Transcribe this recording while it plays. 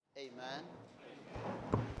Amen.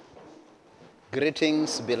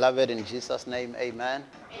 Greetings, beloved, in Jesus' name. Amen.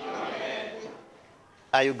 Amen.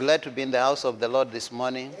 Are you glad to be in the house of the Lord this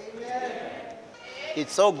morning? Amen.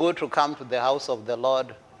 It's so good to come to the house of the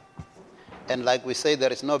Lord. And like we say,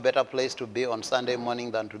 there is no better place to be on Sunday morning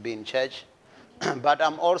than to be in church. But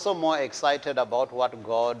I'm also more excited about what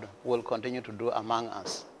God will continue to do among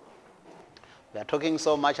us. We are talking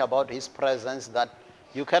so much about his presence that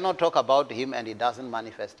you cannot talk about him and he doesn't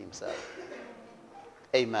manifest himself.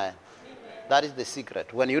 Amen. That is the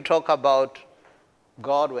secret. When you talk about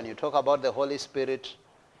God, when you talk about the Holy Spirit,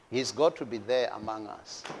 he's got to be there among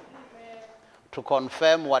us to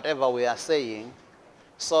confirm whatever we are saying,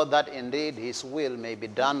 so that indeed his will may be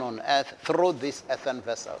done on earth through these earthen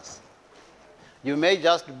vessels. You may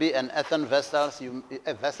just be an earthen vessel.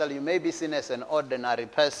 You may be seen as an ordinary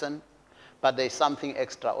person, but there is something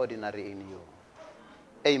extraordinary in you.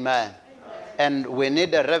 Amen. And we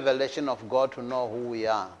need a revelation of God to know who we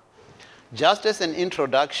are. Just as an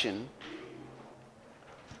introduction,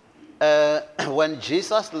 when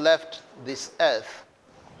Jesus left this earth,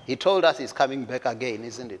 he told us he's coming back again,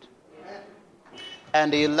 isn't it?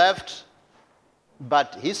 And he left,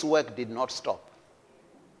 but his work did not stop.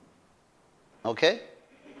 Okay?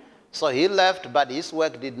 So he left, but his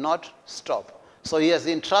work did not stop. So he has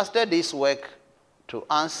entrusted his work to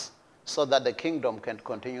us so that the kingdom can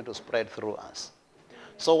continue to spread through us.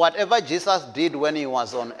 So whatever Jesus did when he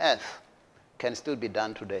was on earth can still be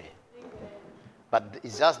done today. But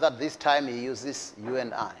it's just that this time he uses you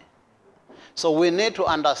and I. So we need to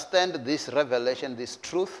understand this revelation, this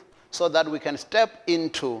truth, so that we can step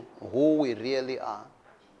into who we really are.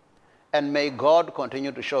 And may God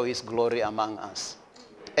continue to show his glory among us.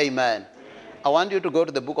 Amen. I want you to go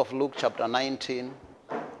to the book of Luke chapter 19,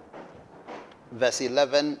 verse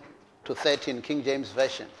 11 to 13, King James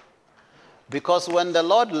Version. Because when the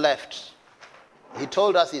Lord left, he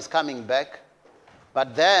told us he's coming back,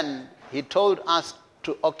 but then he told us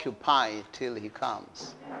to occupy till he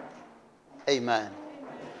comes. Amen.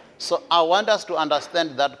 So I want us to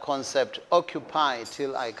understand that concept, occupy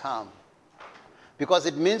till I come. Because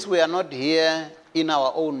it means we are not here in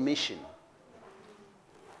our own mission.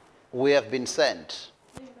 We have been sent.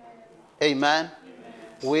 Amen. Amen.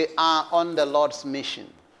 We are on the Lord's mission.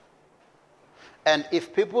 And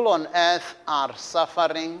if people on earth are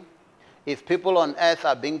suffering, if people on earth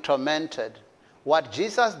are being tormented, what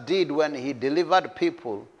Jesus did when he delivered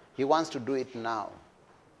people, he wants to do it now,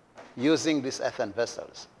 using these earthen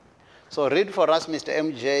vessels. So read for us, Mr.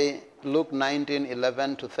 MJ, Luke 19,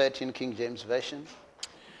 11 to 13, King James Version.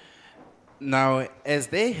 Now, as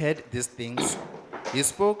they heard these things, he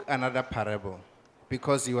spoke another parable,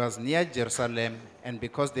 because he was near Jerusalem, and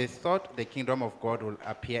because they thought the kingdom of God will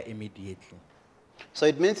appear immediately. So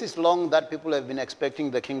it means it's long that people have been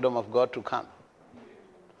expecting the kingdom of God to come.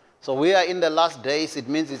 So we are in the last days. It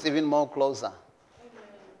means it's even more closer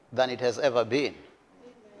than it has ever been.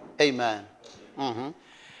 Amen. Mm-hmm.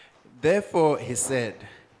 Therefore, he said,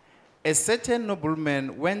 a certain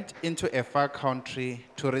nobleman went into a far country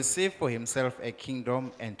to receive for himself a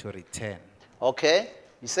kingdom and to return. Okay.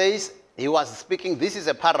 He says he was speaking, this is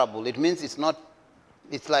a parable. It means it's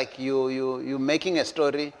like you making a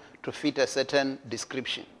story to fit a certain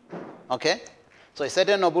description. Okay? So a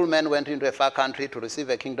certain nobleman went into a far country to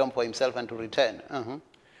receive a kingdom for himself and to return. Uh-huh.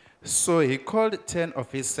 So he called 10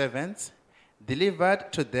 of his servants,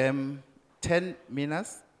 delivered to them 10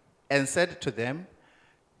 minas, and said to them,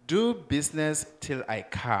 do business till I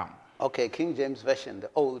come. Okay, King James Version,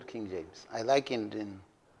 the old King James. I like it in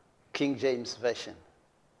King James Version.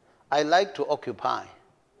 I like to occupy.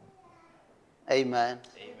 Amen.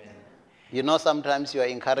 Amen. You know, sometimes you are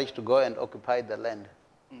encouraged to go and occupy the land.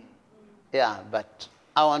 Yeah, but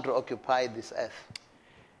I want to occupy this earth.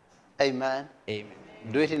 Amen. Amen.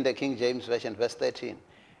 Do it in the King James Version, verse 13.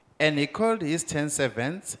 And he called his 10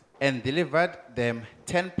 servants and delivered them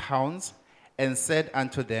 10 pounds and said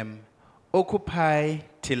unto them, occupy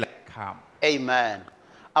till I come. Amen.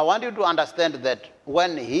 I want you to understand that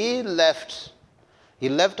when he left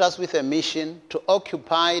us with a mission to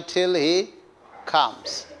occupy till he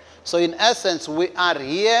comes. So in essence, we are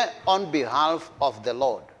here on behalf of the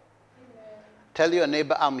Lord. Amen. Tell your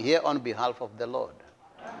neighbor, I'm here on behalf of the Lord.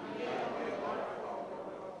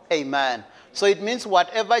 Amen. So it means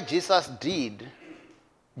whatever Jesus did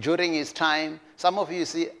during his time, some of you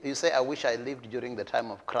say, I wish I lived during the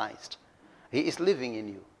time of Christ. He is living in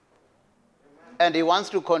you. And he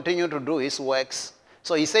wants to continue to do his works.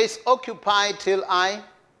 So he says, occupy till I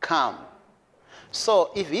come.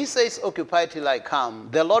 So if he says, occupy till I come,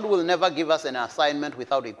 the Lord will never give us an assignment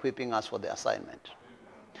without equipping us for the assignment.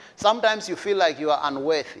 Sometimes you feel like you are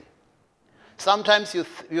unworthy. Sometimes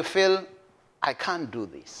you feel, I can't do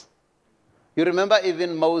this. You remember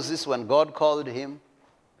even Moses, when God called him,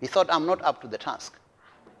 he thought, I'm not up to the task.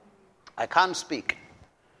 I can't speak.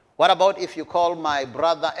 What about if you call my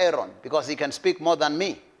brother Aaron, because he can speak more than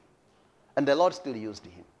me? And the Lord still used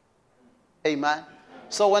him. Amen.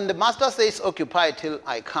 So when the master says, occupy till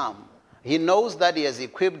I come, he knows that he has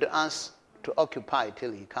equipped us to occupy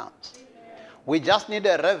till he comes. We just need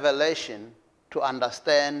a revelation to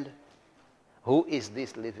understand, who is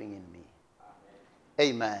this living in me?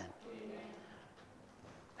 Amen.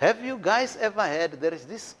 Have you guys ever heard, there is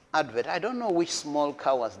this advert, I don't know which small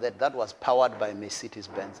car was that was powered by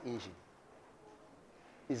Mercedes-Benz engine.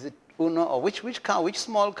 Is it Uno, or which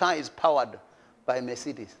small car is powered by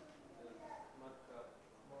Mercedes?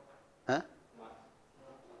 Huh?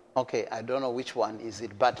 Okay, I don't know which one is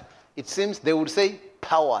it, but it seems they would say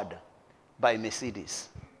powered by Mercedes.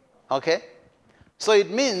 Okay? So it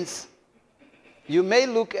means you may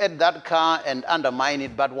look at that car and undermine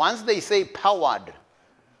it, but once they say powered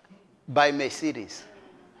by Mercedes,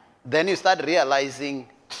 then you start realizing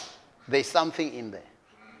there's something in there.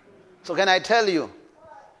 So can I tell you,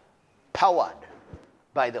 powered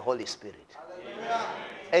by the Holy Spirit.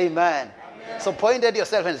 Amen. Amen. So point at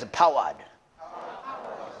yourself and say, powered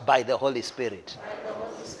by the Holy Spirit.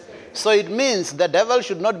 So it means the devil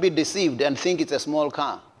should not be deceived and think it's a small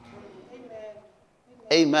car.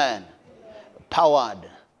 Amen. Powered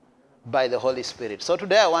by the Holy Spirit. So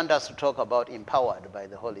today I want us to talk about empowered by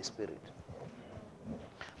the Holy Spirit.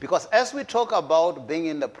 Because as we talk about being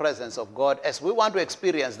in the presence of God, as we want to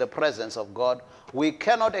experience the presence of God, we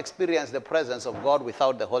cannot experience the presence of God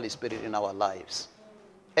without the Holy Spirit in our lives.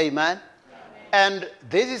 Amen? And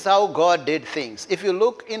this is how God did things. If you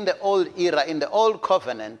look in the old era, in the old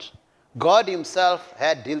covenant, God himself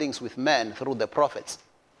had dealings with men through the prophets.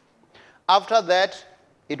 After that,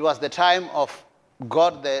 it was the time of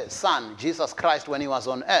God the Son, Jesus Christ, when he was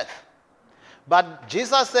on earth. But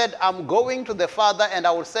Jesus said, I'm going to the Father and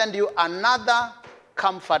I will send you another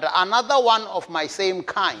comforter, another one of my same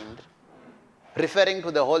kind, referring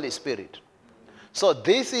to the Holy Spirit. So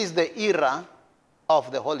this is the era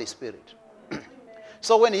of the Holy Spirit.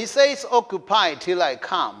 So when he says, occupy till I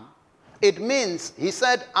come, it means, he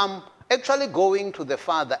said, I'm actually going to the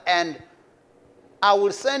Father and I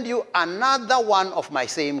will send you another one of my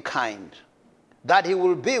same kind, that he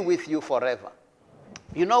will be with you forever.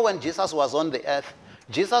 You know, when Jesus was on the earth,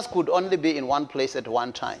 Jesus could only be in one place at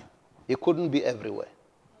one time. He couldn't be everywhere.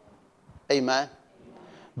 Amen.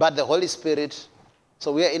 But the Holy Spirit,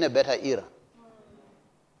 so we are in a better era.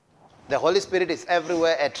 The Holy Spirit is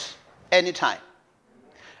everywhere at any time.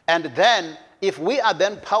 And then, if we are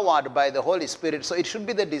then powered by the Holy Spirit, so it should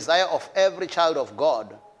be the desire of every child of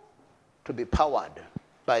God to be powered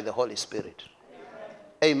by the Holy Spirit.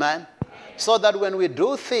 Amen. So that when we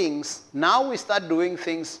do things, now we start doing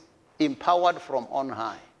things empowered from on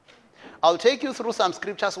high. I'll take you through some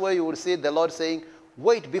scriptures where you will see the Lord saying,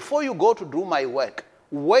 wait, before you go to do my work,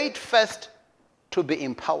 wait first to be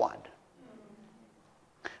empowered.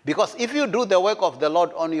 Because if you do the work of the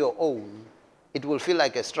Lord on your own, it will feel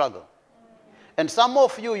like a struggle. And some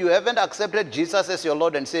of you haven't accepted Jesus as your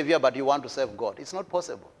Lord and Savior, but you want to serve God. It's not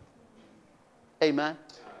possible. Amen.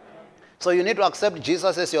 So you need to accept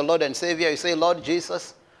Jesus as your Lord and Savior. You say, Lord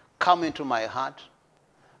Jesus, come into my heart.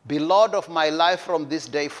 Be Lord of my life from this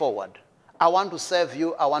day forward. I want to serve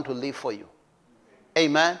you. I want to live for you.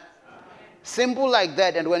 Amen. Simple like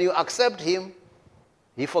that. And when you accept him,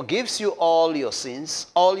 he forgives you all your sins,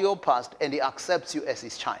 all your past, and he accepts you as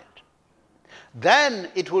his child. Then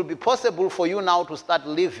it will be possible for you now to start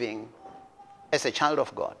living as a child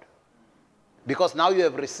of God. Because now you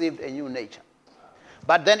have received a new nature.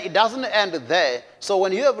 But then it doesn't end there. So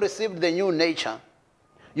when you have received the new nature,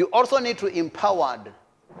 you also need to be empowered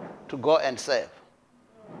to go and serve.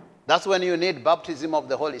 That's when you need baptism of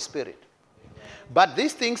the Holy Spirit. But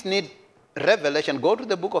these things need revelation. Go to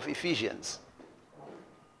the book of Ephesians.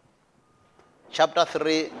 Chapter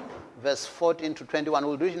 3, verse 14 to 21.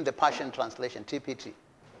 We'll do it in the Passion Translation, TPT.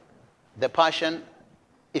 The Passion,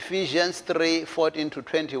 Ephesians 3, 14 to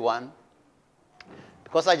 21.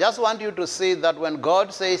 Because I just want you to see that when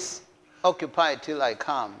God says, occupy till I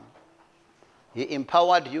come, he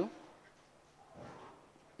empowered you.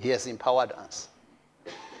 He has empowered us.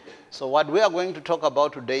 So what we are going to talk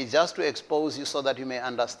about today is just to expose you so that you may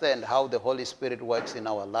understand how the Holy Spirit works in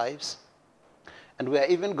our lives. And we are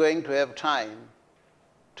even going to have time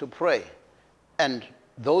to pray. And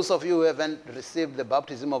those of you who haven't received the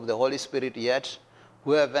baptism of the Holy Spirit yet,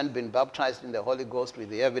 who haven't been baptized in the Holy Ghost with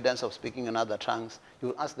the evidence of speaking in other tongues, you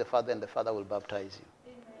will ask the Father and the Father will baptize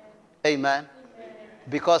you. Amen. Amen.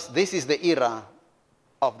 Because this is the era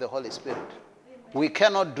of the Holy Spirit. We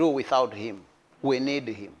cannot do without him. We need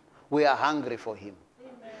him. We are hungry for him.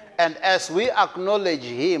 And as we acknowledge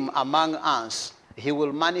him among us, he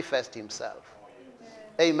will manifest himself.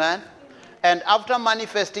 Amen. And after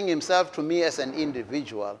manifesting himself to me as an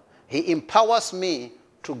individual, he empowers me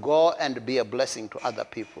to go and be a blessing to other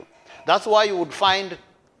people. That's why you would find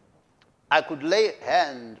I could lay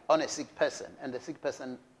hand on a sick person and the sick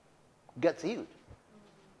person gets healed.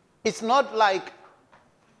 It's not like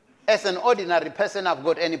as an ordinary person I've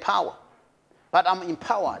got any power, but I'm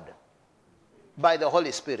empowered by the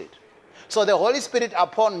Holy Spirit. So the Holy Spirit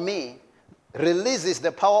upon me releases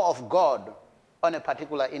the power of God on a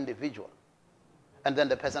particular individual. And then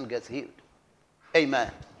the person gets healed.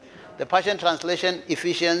 Amen. The Passion Translation,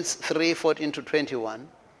 Ephesians 3:14-21.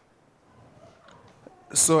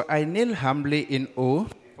 So I kneel humbly in awe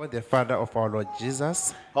for the Father of our Lord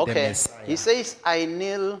Jesus, the Okay. Messiah. He says, I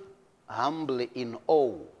kneel humbly in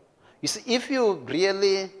awe. You see, if you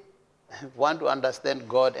really want to understand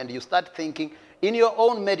God and you start thinking in your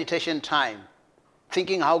own meditation time,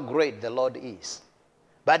 thinking how great the Lord is.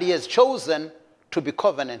 But he has chosen to be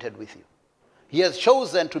covenanted with you. He has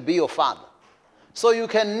chosen to be your Father. So you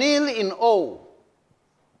can kneel in awe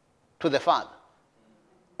to the Father.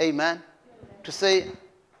 Amen. To say,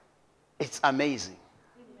 it's amazing.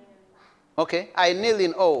 Okay? I kneel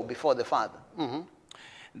in awe before the Father.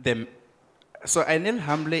 So I kneel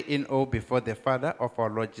humbly in awe before the Father of our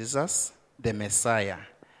Lord Jesus, the Messiah,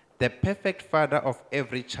 the perfect Father of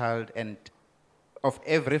every child and of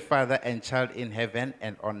every father and child in heaven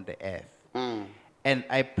and on the earth. And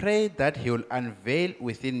I pray that he will unveil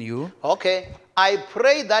within you. Okay. I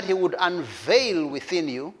pray that he would unveil within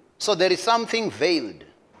you. So there is something veiled.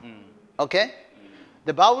 Okay?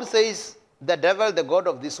 The Bible says the devil, the god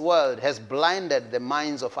of this world, has blinded the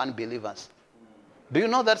minds of unbelievers. Do you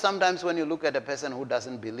know that sometimes when you look at a person who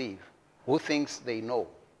doesn't believe, who thinks they know,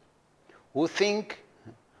 who think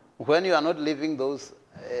when you are not living those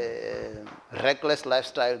reckless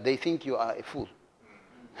lifestyle, they think you are a fool.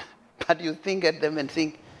 But you think at them and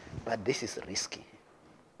think, but this is risky.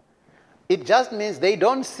 It just means they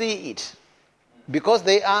don't see it because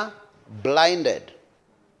they are blinded.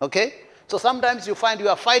 Okay? So sometimes you find you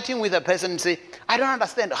are fighting with a person and say, I don't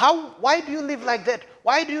understand. Why do you live like that?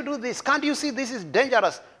 Why do you do this? Can't you see this is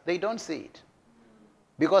dangerous? They don't see it.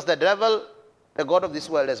 Because the devil, the god of this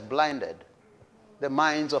world, has blinded the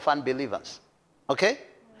minds of unbelievers. Okay?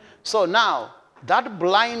 So now, that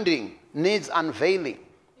blinding needs unveiling.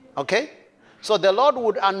 Okay? So the Lord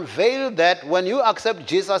would unveil that when you accept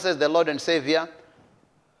Jesus as the Lord and Savior,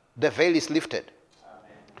 the veil is lifted.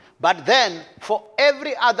 But then, for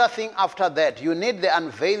every other thing after that, you need the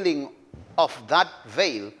unveiling of that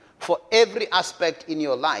veil for every aspect in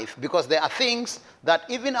your life. Because there are things that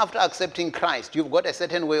even after accepting Christ, you've got a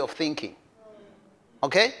certain way of thinking.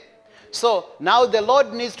 Okay? So now the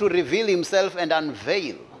Lord needs to reveal himself and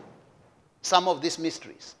unveil some of these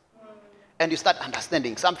mysteries. And you start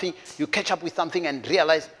understanding something, you catch up with something and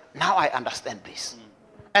realize, now I understand this.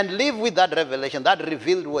 And live with that revelation, that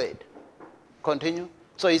revealed word. Continue.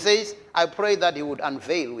 So he says, I pray that he would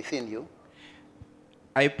unveil within you.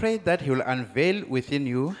 I pray that he will unveil within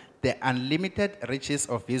you the unlimited riches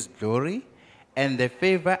of his glory and the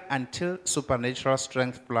favor until supernatural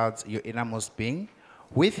strength floods your innermost being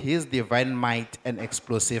with his divine might and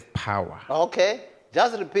explosive power. Okay,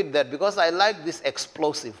 just repeat that because I like this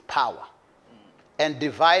explosive power and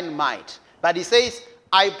divine might. But he says,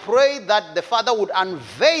 I pray that the Father would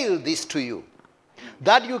unveil this to you,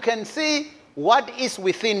 that you can see what is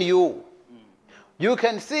within you. You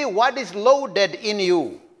can see what is loaded in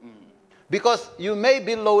you. Because you may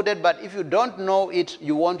be loaded, but if you don't know it,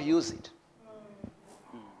 you won't use it.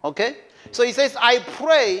 Okay? So he says, I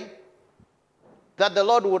pray that the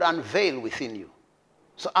Lord would unveil within you.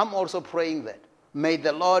 So I'm also praying that. May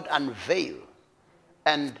the Lord unveil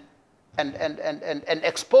and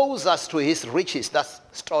expose us to his riches that's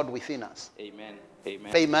stored within us. Amen.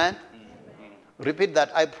 Amen. Amen. Repeat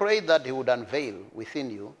that. I pray that he would unveil within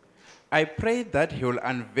you. I pray that he will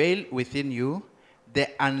unveil within you the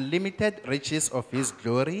unlimited riches of his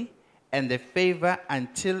glory and the favor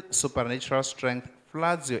until supernatural strength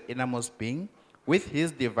floods your innermost being with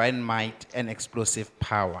his divine might and explosive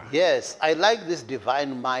power. Yes, I like this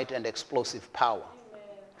divine might and explosive power.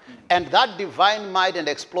 And that divine might and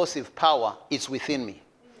explosive power is within me.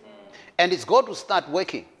 And it's going to start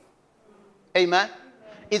working. Amen?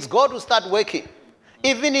 It's going to start working.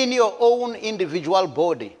 Even in your own individual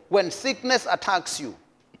body, when sickness attacks you,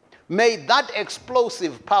 may that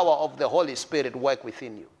explosive power of the Holy Spirit work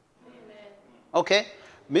within you. Okay?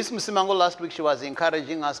 Miss Musimango last week, she was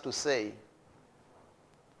encouraging us to say,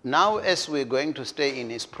 now as we're going to stay in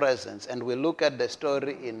his presence and we look at the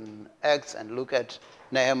story in Acts and look at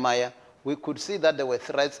Nehemiah, we could see that there were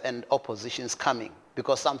threats and oppositions coming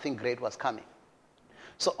because something great was coming.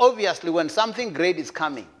 So obviously when something great is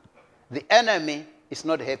coming, the enemy is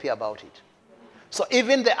not happy about it. So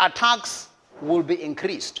even the attacks will be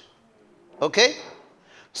increased. Okay?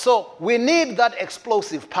 So we need that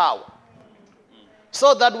explosive power.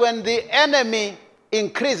 So that when the enemy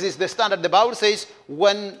increases the standard, the Bible says,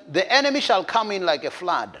 when the enemy shall come in like a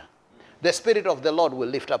flood, the Spirit of the Lord will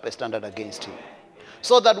lift up a standard against him.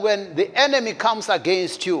 So that when the enemy comes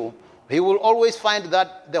against you, he will always find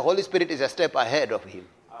that the Holy Spirit is a step ahead of him.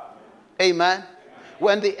 Amen.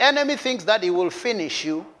 When the enemy thinks that he will finish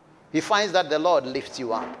you, he finds that the Lord lifts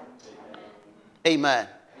you up. Amen.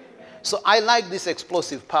 So I like this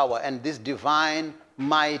explosive power and this divine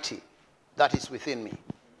mighty that is within me.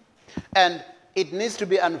 And it needs to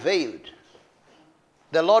be unveiled.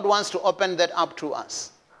 The Lord wants to open that up to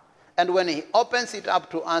us. And when he opens it up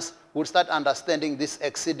to us, we'll start understanding this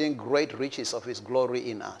exceeding great riches of his glory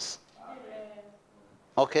in us.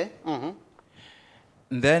 Okay? Mm-hmm.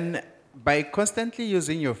 Then, by constantly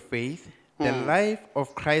using your faith, the life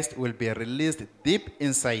of Christ will be released deep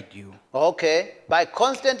inside you. Okay. By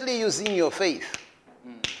constantly using your faith,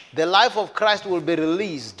 the life of Christ will be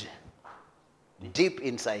released deep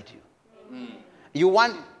inside you. You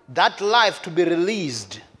want that life to be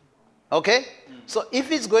released. Okay? So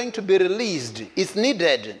if it's going to be released, it's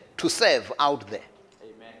needed to serve out there.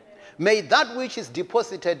 Amen. May that which is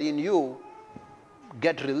deposited in you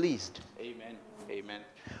get released. Amen. Amen.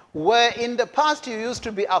 Where in the past you used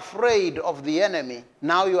to be afraid of the enemy,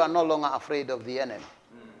 now you are no longer afraid of the enemy.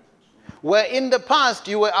 Where in the past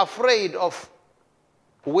you were afraid of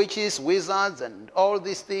witches, wizards, and all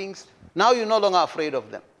these things, now you're no longer afraid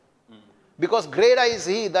of them. Because greater is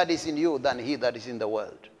he that is in you than he that is in the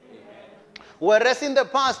world. Whereas in the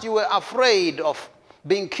past you were afraid of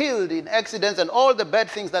being killed in accidents and all the bad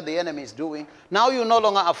things that the enemy is doing, now you're no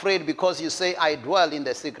longer afraid because you say, I dwell in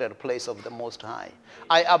the secret place of the Most High.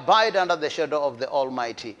 I abide under the shadow of the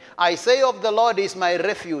Almighty. I say of the Lord is my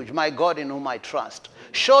refuge, my God in whom I trust.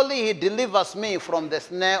 Surely he delivers me from the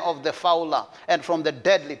snare of the fowler and from the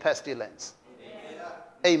deadly pestilence.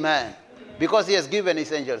 Amen. Because he has given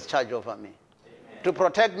his angels charge over me to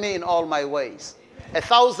protect me in all my ways.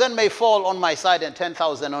 1,000 may fall on my side and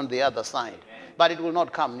 10,000 on the other side, but it will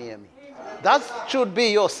not come near me. That should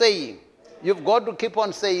be your saying. You've got to keep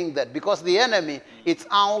on saying that because the enemy is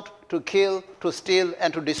out to kill, to steal,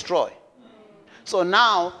 and to destroy. So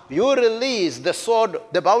now you release the sword.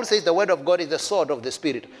 The Bible says the word of God is the sword of the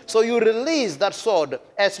Spirit. So you release that sword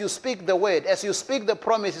as you speak the word, as you speak the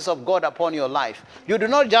promises of God upon your life. You do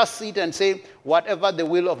not just sit and say, whatever the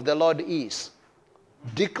will of the Lord is.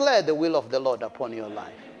 Declare the will of the Lord upon your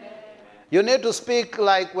life. You need to speak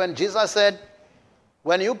like when Jesus said,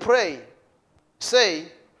 when you pray, say,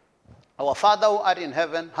 our Father who art in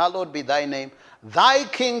heaven, hallowed be thy name. Thy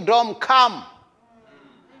kingdom come.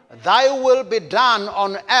 Thy will be done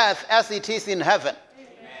on earth as it is in heaven.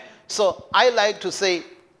 Amen. So I like to say,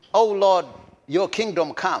 oh Lord, your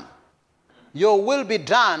kingdom come. Your will be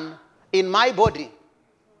done in my body.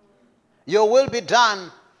 Your will be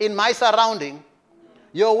done in my surrounding.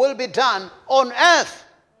 Your will be done on earth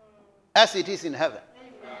as it is in heaven.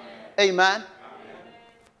 Amen. Amen.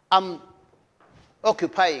 I'm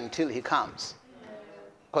occupying till he comes.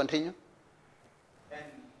 Continue.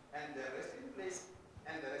 And the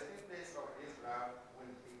resting place of his love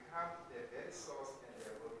will become the very source and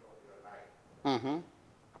the root of your life. Mm-hmm.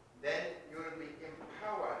 Then you will be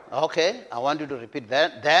empowered. Okay, I want you to repeat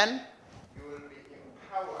that. Then you will be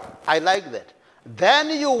empowered. I like that.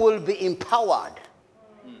 Then you will be empowered.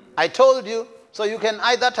 I told you, so you can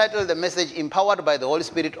either title the message Empowered by the Holy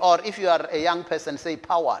Spirit, or if you are a young person, say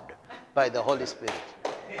Powered by the Holy Spirit.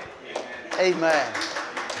 Amen.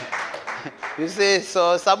 You see,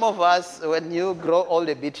 so some of us, when you grow old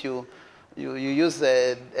a bit, you use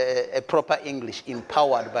a proper English,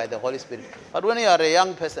 empowered by the Holy Spirit. But when you are a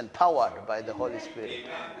young person, powered by the Holy Spirit.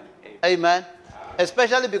 Amen.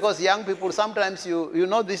 Especially because young people, sometimes you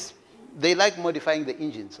know this, they like modifying the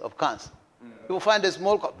engines of cars. You find a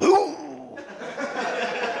small car,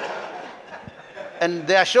 and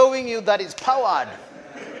they are showing you that it's powered.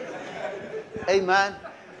 Amen.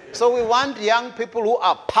 So we want young people who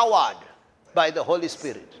are powered by the Holy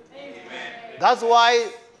Spirit. Amen. That's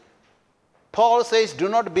why Paul says, do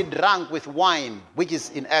not be drunk with wine, which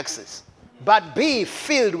is in excess, but be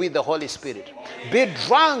filled with the Holy Spirit. Be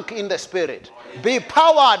drunk in the Spirit. Be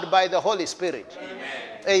powered by the Holy Spirit.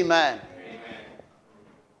 Amen. Amen.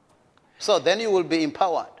 So then you will be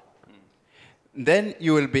empowered. Then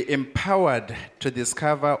you will be empowered to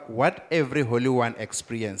discover what every Holy One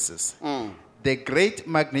experiences. The great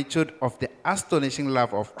magnitude of the astonishing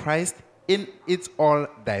love of Christ in its all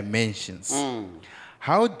dimensions.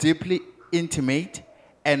 How deeply intimate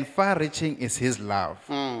and far-reaching is his love.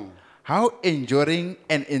 How enduring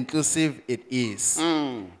and inclusive it is.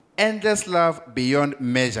 Endless love beyond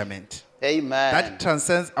measurement. Amen. That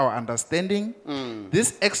transcends our understanding.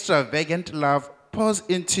 This extravagant love pours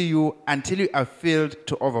into you until you are filled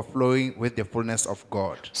to overflowing with the fullness of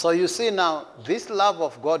God. So you see now, this love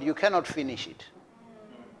of God, you cannot finish it.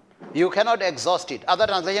 You cannot exhaust it. Other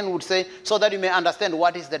translation would say, so that you may understand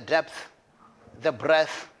what is the depth, the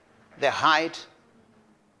breadth, the height,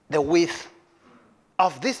 the width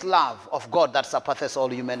of this love of God that surpasses all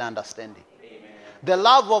human understanding. Amen. The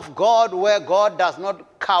love of God where God does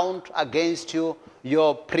not count against you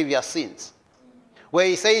your previous sins. Where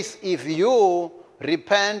he says, if you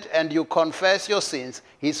repent and you confess your sins,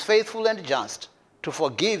 he is faithful and just to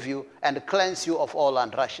forgive you and cleanse you of all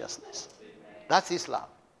unrighteousness. That's his love.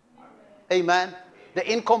 Amen.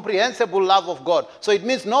 The incomprehensible love of God. So it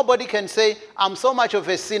means nobody can say, I'm so much of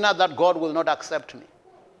a sinner that God will not accept me.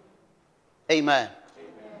 Amen.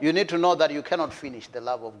 You need to know that you cannot finish the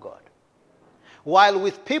love of God. While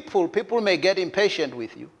with people may get impatient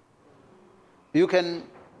with you.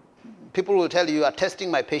 People will tell you are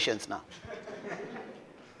testing my patience now.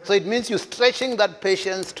 So it means you're stretching that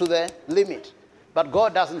patience to the limit. But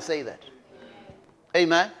God doesn't say that.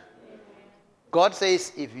 Amen. God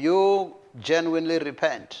says, if you genuinely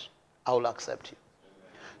repent, I will accept you.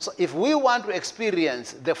 So if we want to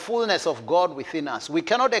experience the fullness of God within us, we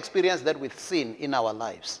cannot experience that with sin in our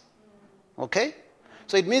lives. Okay?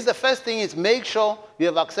 So it means the first thing is make sure you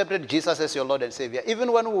have accepted Jesus as your Lord and Savior.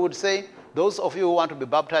 Even when we would say, those of you who want to be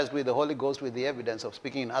baptized with the Holy Ghost with the evidence of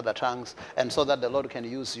speaking in other tongues and so that the Lord can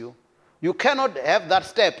use you, you cannot have that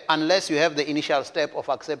step unless you have the initial step of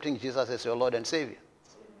accepting Jesus as your Lord and Savior.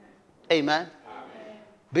 Amen? Amen.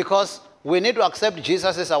 Because we need to accept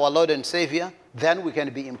Jesus as our Lord and Savior, then we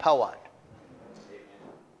can be empowered.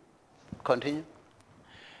 Continue.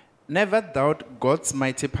 Never doubt God's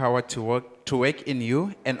mighty power to work in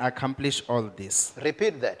you and accomplish all this.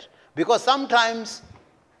 Repeat that. Because sometimes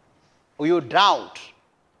you doubt.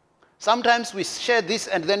 Sometimes we share this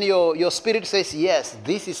and then your spirit says, yes,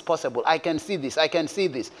 this is possible. I can see this. I can see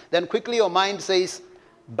this. Then quickly your mind says,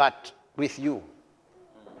 but with you.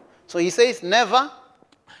 So he says,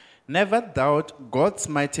 Never doubt God's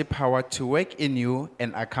mighty power to work in you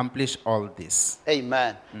and accomplish all this.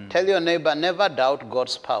 Amen. Tell your neighbor, never doubt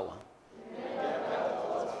God's power.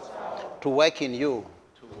 To work in you.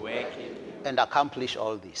 And accomplish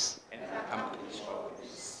all this.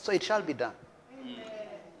 So it shall be done.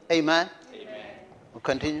 Amen. We'll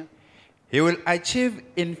continue. He will achieve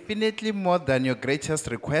infinitely more than your greatest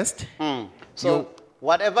request. So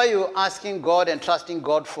whatever you're asking God and trusting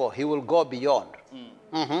God for, he will go beyond.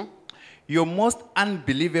 Your most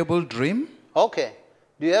unbelievable dream. Okay.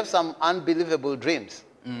 Do you have some unbelievable dreams?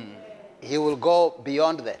 He will go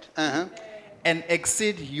beyond that. And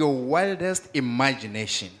exceed your wildest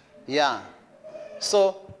imagination. Yeah.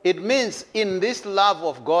 So it means in this love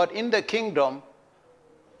of God, in the kingdom,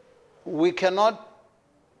 we cannot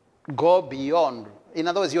go beyond. In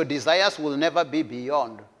other words, your desires will never be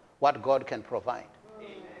beyond what God can provide.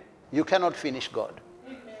 Amen. You cannot finish God.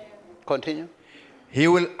 Amen. Continue. He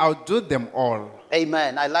will outdo them all.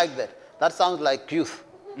 Amen. I like that. That sounds like youth.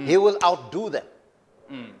 He will outdo them.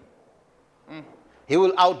 He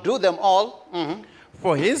will outdo them all.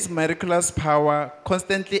 For his miraculous power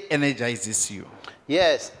constantly energizes you.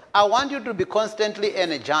 Yes. I want you to be constantly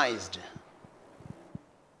energized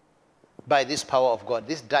by this power of God,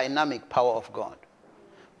 this dynamic power of God.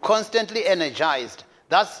 Constantly energized.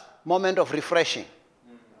 That's moment of refreshing.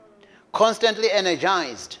 Constantly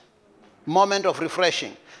energized. Moment of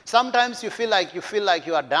refreshing. Sometimes you feel like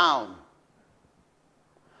you are down.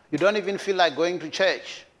 You don't even feel like going to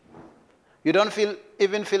church. You don't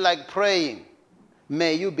even feel like praying.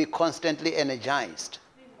 May you be constantly energized.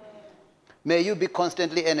 May you be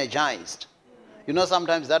constantly energized. You know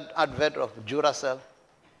sometimes that advert of Duracell,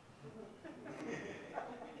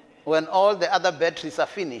 when all the other batteries are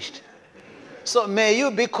finished. So may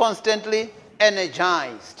you be constantly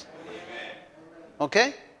energized.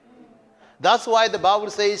 Okay? That's why the Bible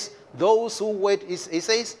says, those who wait, it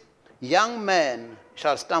says, young men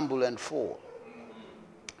shall stumble and fall.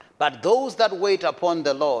 But those that wait upon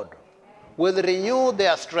the Lord will renew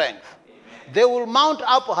their strength. They will mount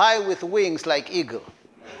up high with wings like eagle.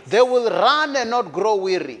 They will run and not grow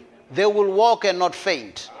weary. They will walk and not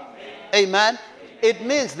faint. Amen. It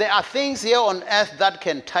means there are things here on earth that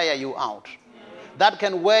can tire you out, that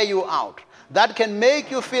can wear you out, that can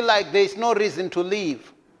make you feel like there is no reason to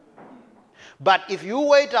live. But if you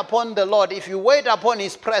wait upon the Lord, if you wait upon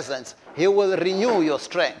His presence, He will renew your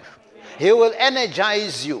strength. He will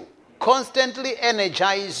energize you, constantly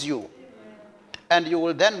energize you. And you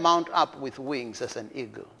will then mount up with wings as an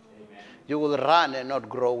eagle. You will run and not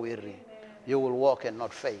grow weary. You will walk and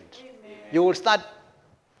not faint. You will start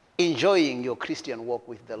enjoying your Christian walk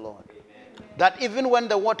with the Lord. That even when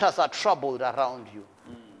the waters are troubled around you,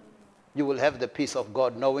 you will have the peace of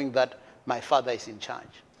God, knowing that my Father is in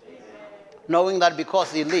charge. Knowing that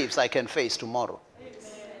because He lives, I can face tomorrow.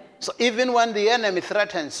 So even when the enemy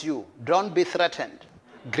threatens you, don't be threatened.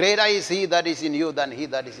 Greater is He that is in you than he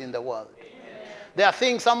that is in the world. There are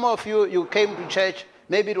things, some of you came to church,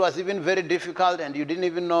 maybe it was even very difficult and you didn't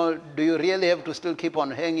even know, do you really have to still keep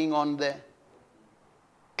on hanging on there?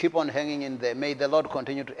 Keep on hanging in there. May the Lord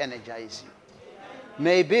continue to energize you.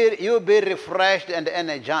 May you be refreshed and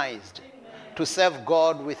energized to serve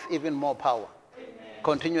God with even more power.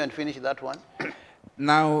 Continue and finish that one.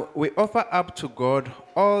 Now we offer up to God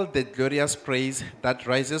all the glorious praise that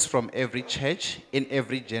rises from every church in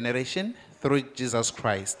every generation through Jesus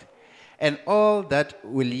Christ, and all that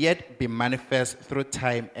will yet be manifest through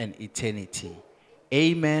time and eternity.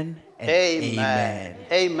 Amen and amen.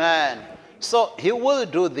 Amen. So He will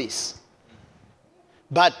do this.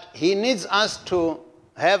 But He needs us to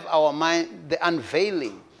have our mind, the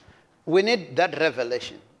unveiling. We need that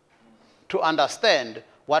revelation to understand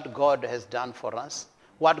what God has done for us,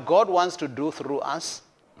 what God wants to do through us.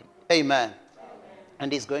 Amen.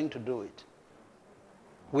 And He's going to do it.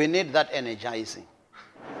 We need that energizing.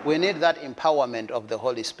 We need that empowerment of the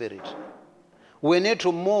Holy Spirit. We need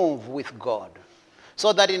to move with God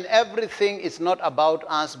so that in everything it's not about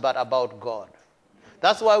us but about God.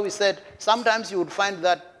 That's why we said sometimes you would find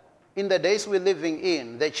that in the days we're living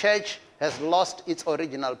in, the church has lost its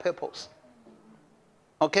original purpose.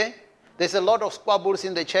 Okay? There's a lot of squabbles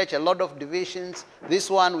in the church, a lot of divisions, this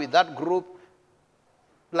one with that group,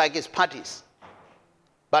 like it's parties.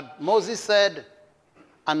 But Moses said,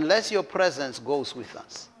 unless your presence goes with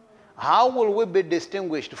us, how will we be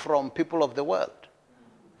distinguished from people of the world?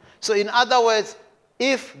 So in other words,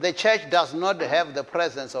 if the church does not have the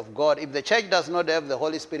presence of God, if the church does not have the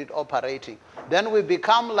Holy Spirit operating, then we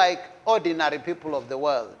become like ordinary people of the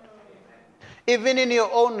world. Even in your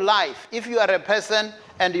own life, if you are a person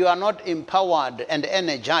and you are not empowered and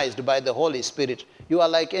energized by the Holy Spirit, you are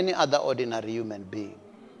like any other ordinary human being.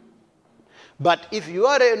 But if you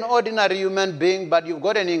are an ordinary human being, but you've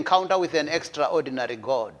got an encounter with an extraordinary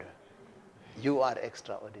God, you are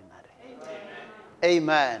extraordinary.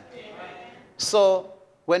 Amen. Amen. So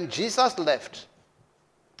when Jesus left,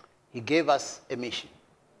 He gave us a mission.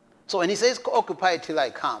 So when He says, occupy till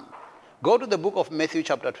I come, go to the book of Matthew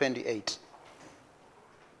chapter 28.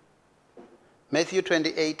 Matthew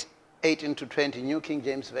 28, 18 to 20, New King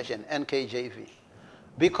James Version, NKJV.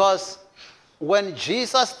 Because when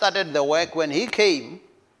Jesus started the work, when He came,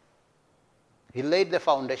 He laid the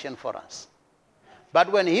foundation for us. But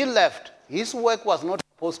when He left, His work was not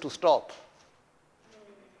supposed to stop.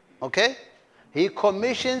 Okay? He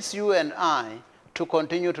commissions you and I to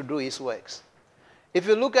continue to do His works. If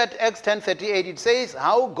you look at Acts 10:38, it says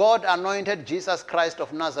how God anointed Jesus Christ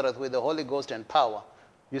of Nazareth with the Holy Ghost and power.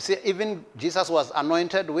 You see, even Jesus was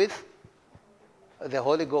anointed with the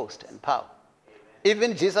Holy Ghost and power.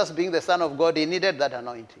 Even Jesus being the Son of God, He needed that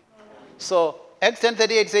anointing. So Acts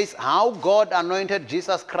 10:38 says how God anointed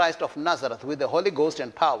Jesus Christ of Nazareth with the Holy Ghost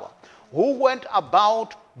and power, who went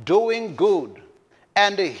about doing good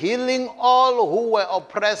and healing all who were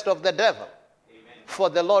oppressed of the devil. Amen. For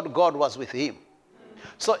the Lord God was with Him.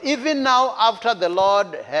 So even now, after the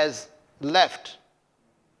Lord has left,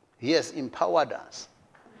 He has empowered us.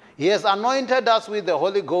 He has anointed us with the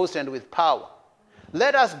Holy Ghost and with power.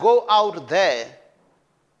 Let us go out there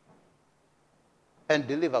and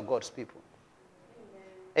deliver God's people.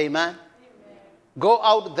 Amen. Amen. Go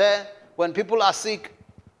out there when people are sick,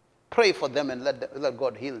 pray for them and let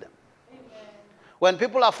God heal them. Amen. When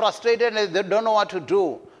people are frustrated and they don't know what to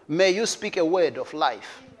do, may you speak a word of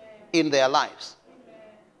life. Amen. In their lives.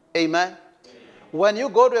 Amen. Amen. When you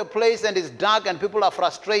go to a place and it's dark and people are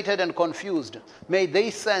frustrated and confused, may they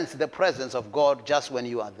sense the presence of God just when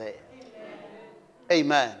you are there.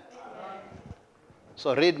 Amen. Amen.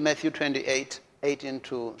 So read Matthew 28, 18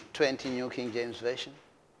 to 20, New King James Version.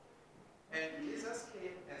 And Jesus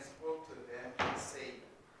came and spoke to them and said,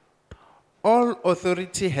 all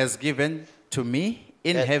authority has given to me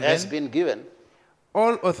in heaven. Has been given.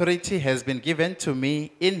 All authority has been given to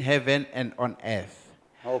me in heaven and on earth.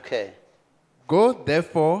 Okay. Go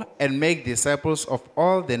therefore and make disciples of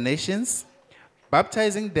all the nations,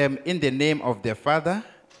 baptizing them in the name of the Father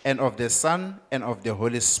and of the Son and of the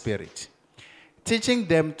Holy Spirit, teaching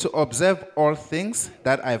them to observe all things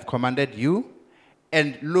that I have commanded you.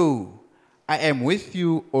 And lo, I am with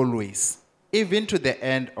you always, even to the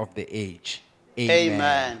end of the age. Amen.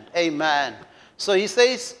 Amen. Amen. So he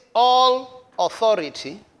says, all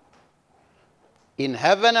authority in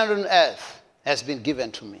heaven and on earth has been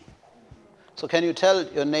given to me. So can you tell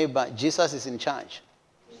your neighbor, Jesus is in charge?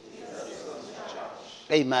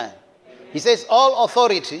 Amen. He says, all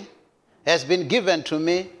authority has been given to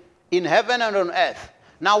me in heaven and on earth.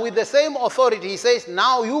 Now with the same authority, he says,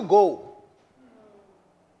 now you go.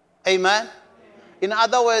 Amen. In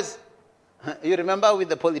other words, you remember with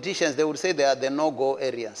the politicians, they would say they are the no-go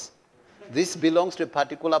areas. This belongs to a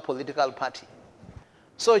particular political party.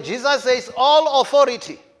 So Jesus says, all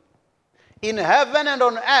authority in heaven and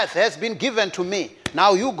on earth has been given to me.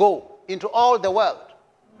 Now you go into all the world.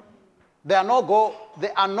 There are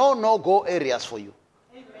no no-go areas for you.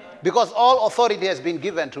 Amen. Because all authority has been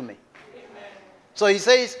given to me. Amen. So he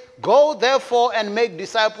says, go therefore and make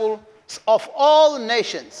disciples of all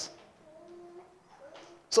nations.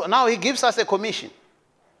 So now he gives us a commission.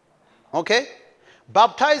 Okay?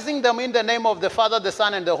 Baptizing them in the name of the Father, the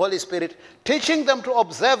Son, and the Holy Spirit, teaching them to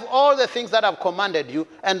observe all the things that I've commanded you,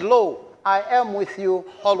 and lo, I am with you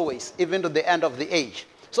always, even to the end of the age.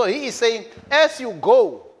 So he is saying, as you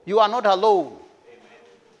go, you are not alone.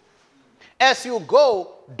 As you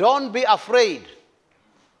go, don't be afraid.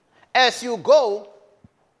 As you go,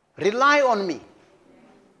 rely on me.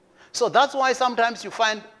 So that's why sometimes you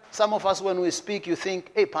find some of us, when we speak, you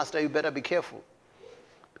think, hey, Pastor, you better be careful.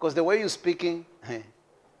 Because the way you're speaking, you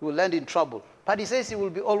will land in trouble. But he says he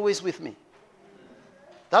will be always with me.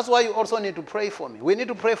 That's why you also need to pray for me. We need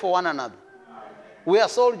to pray for one another. We are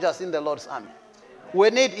soldiers in the Lord's army. We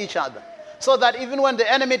need each other. So that even when the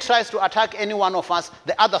enemy tries to attack any one of us,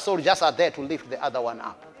 the other soldiers are there to lift the other one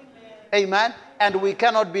up. Amen? And we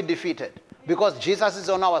cannot be defeated because Jesus is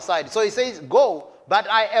on our side. So he says, go, but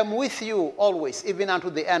I am with you always, even unto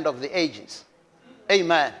the end of the ages.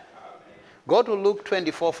 Amen. Go to Luke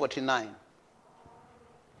 24:49.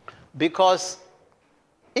 Because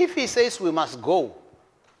if he says we must go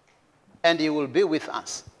and he will be with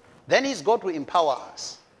us, then he's got to empower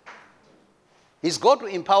us. He's got to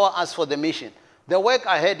empower us for the mission. The work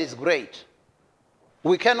ahead is great.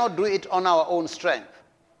 We cannot do it on our own strength.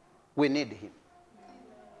 We need him.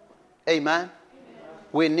 Amen?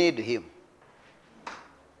 We need him.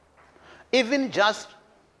 Even just,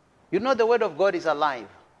 the word of God is alive.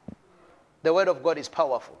 The word of God is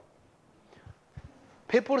powerful.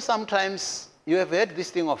 People sometimes, you have heard this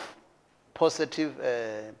thing of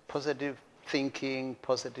positive thinking,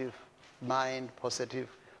 positive mind, positive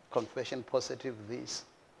confession, positive this.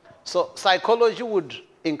 So psychology would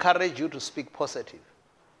encourage you to speak positive.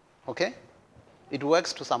 Okay? It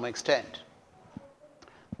works to some extent.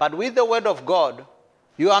 But with the word of God,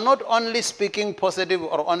 you are not only speaking positive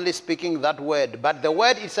or only speaking that word, but the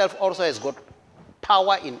word itself also has got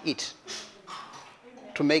power in it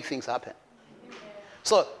to make things happen.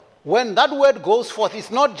 So when that word goes forth,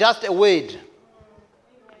 it's not just a word.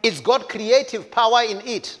 It's got creative power in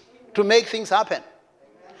it to make things happen.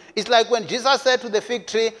 It's like when Jesus said to the fig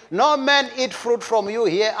tree, no man eat fruit from you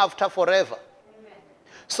hereafter forever. Amen.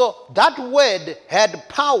 So that word had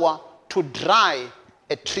power to dry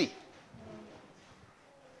a tree.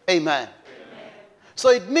 Amen. Amen. So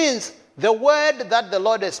it means the word that the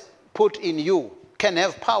Lord has put in you can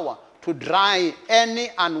have power to dry any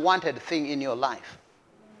unwanted thing in your life.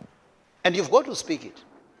 And you've got to speak it.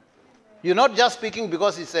 You're not just speaking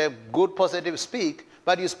because it's a good positive speak,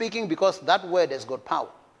 but you're speaking because that word has got power.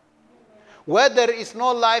 Where there is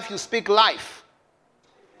no life, you speak life.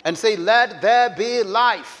 And say, let there be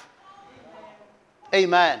life.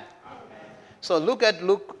 Amen. Amen. So look at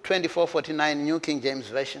Luke 24:49, New King James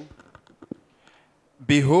Version.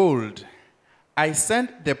 Behold, I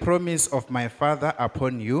sent the promise of my Father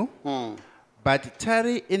upon you, but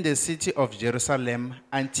tarry in the city of Jerusalem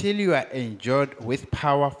until you are endued with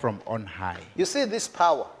power from on high. You see this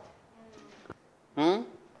power?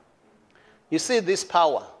 You see this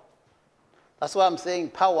power? That's why I'm saying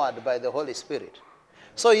powered by the Holy Spirit.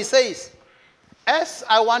 So he says, as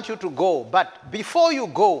I want you to go, but before you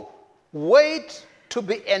go, wait to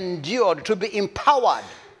be endured, to be empowered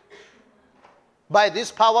by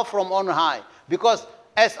this power from on high. Because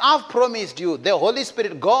as I've promised you, the Holy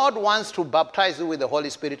Spirit, God wants to baptize you with the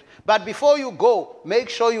Holy Spirit. But before you go, make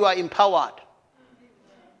sure you are empowered.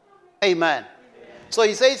 Amen. So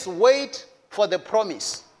he says, wait for the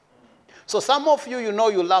promise. So some of you, you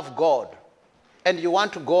love God. and you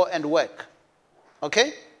want to go and work,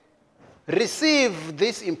 okay? Receive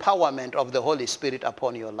this empowerment of the Holy Spirit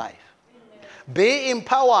upon your life. Amen. Be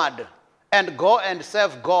empowered and go and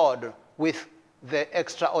serve God with the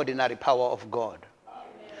extraordinary power of God. Amen.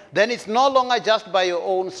 Then it's no longer just by your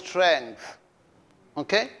own strength.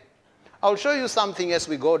 Okay? I'll show you something as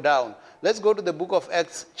we go down. Let's go to the book of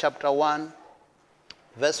Acts chapter 1,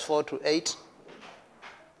 verse 4 to 8.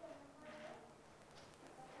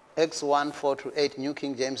 Acts 1, 4 to 8, New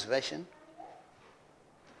King James Version.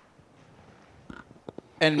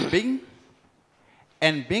 And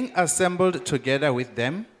being assembled together with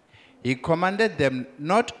them, he commanded them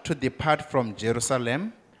not to depart from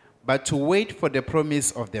Jerusalem, but to wait for the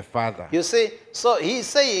promise of the Father. You see, so he's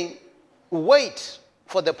saying, wait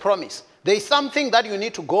for the promise. There is something that you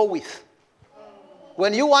need to go with.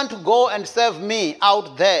 When you want to go and serve me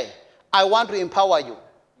out there, I want to empower you.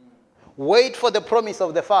 Wait for the promise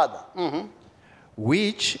of the Father. Mm-hmm.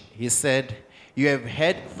 Which, he said, you have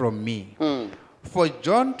heard from me. For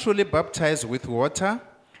John truly baptized with water,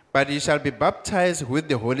 but he shall be baptized with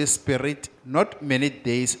the Holy Spirit not many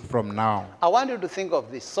days from now. I want you to think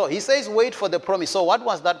of this. So he says, wait for the promise. So what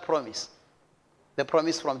was that promise? The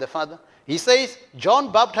promise from the Father? He says,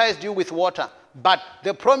 John baptized you with water, but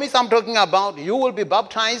the promise I'm talking about, you will be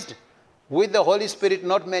baptized with the Holy Spirit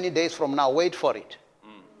not many days from now. Wait for it.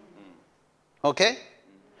 Okay?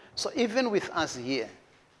 So even with us here,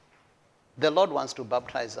 the Lord wants to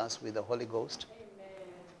baptize us with the Holy Ghost.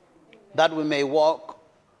 Amen. That we may walk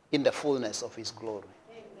in the fullness of his glory.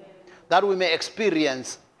 Amen. That we may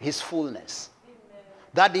experience his fullness. Amen.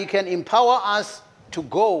 That he can empower us to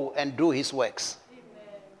go and do his works.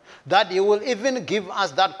 Amen. That he will even give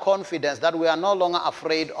us that confidence that we are no longer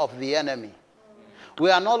afraid of the enemy. We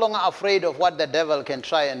are no longer afraid of what the devil can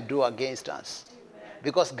try and do against us.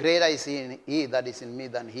 Because greater is he that is in me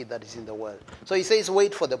than he that is in the world. So he says,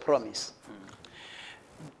 wait for the promise.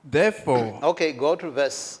 Therefore... Okay, go to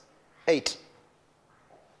verse 8.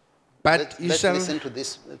 But let's listen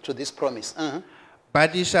to this promise. Uh-huh.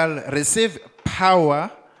 But you shall receive power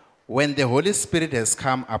when the Holy Spirit has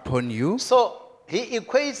come upon you. So he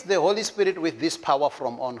equates the Holy Spirit with this power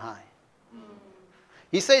from on high.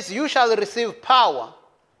 He says, you shall receive power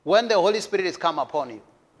when the Holy Spirit is come upon you.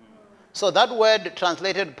 So that word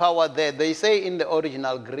translated power there, they say in the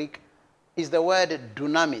original Greek, is the word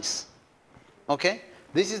dunamis. Okay?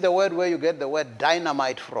 This is the word where you get the word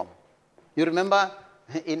dynamite from. You remember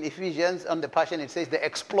in Ephesians on the Passion it says the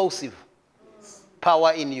explosive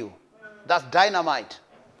power in you. That's dynamite.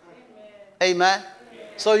 Amen?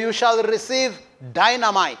 So you shall receive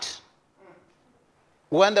dynamite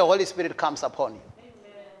when the Holy Spirit comes upon you.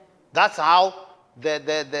 That's how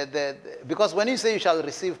because when you say you shall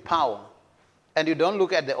receive power, and you don't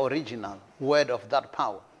look at the original word of that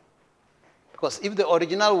power, because if the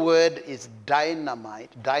original word is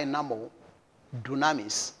dynamite, dynamo,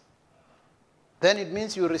 dunamis, then it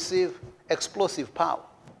means you receive explosive power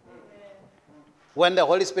when the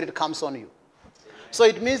Holy Spirit comes on you. So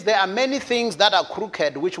it means there are many things that are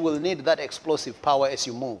crooked which will need that explosive power as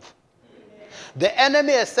you move. The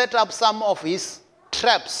enemy has set up some of his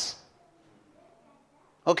traps.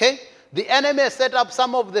 Okay? The enemy has set up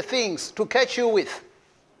some of the things to catch you with.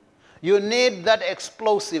 You need that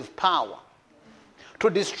explosive power to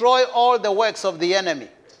destroy all the works of the enemy.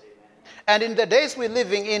 And in the days we're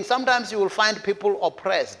living in, sometimes you will find people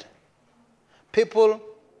oppressed, people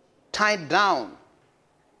tied down,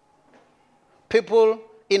 people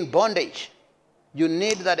in bondage. You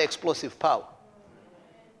need that explosive power.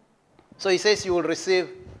 So he says you will receive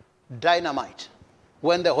dynamite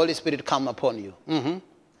when the Holy Spirit comes upon you. Mm-hmm.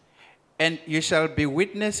 And you shall be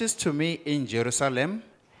witnesses to me in Jerusalem,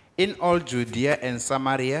 in all Judea and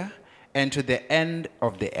Samaria, and to the end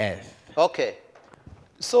of the earth. Okay.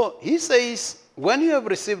 So he says, when you have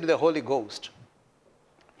received the Holy Ghost,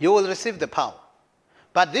 you will receive the power.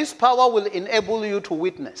 But this power will enable you to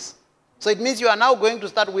witness. So it means you are now going to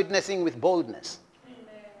start witnessing with boldness.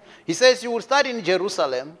 Amen. He says you will start in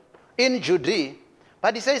Jerusalem, in Judea,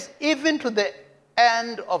 but he says even to the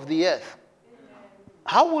end of the earth.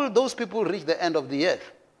 How will those people reach the end of the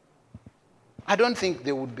earth? I don't think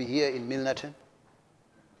they would be here in Milnerton.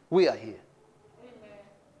 We are here.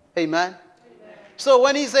 Amen. Amen. So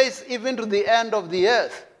when he says even to the end of the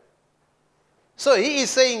earth, so he is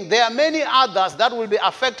saying there are many others that will be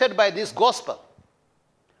affected by this gospel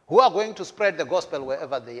who are going to spread the gospel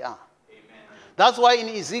wherever they are. Amen. That's why in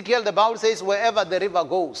Ezekiel the Bible says wherever the river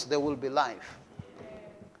goes, there will be life. Amen.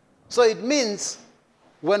 So it means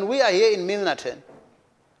when we are here in Milnerton,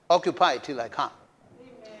 occupy till I come.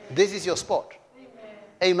 Amen. This is your spot.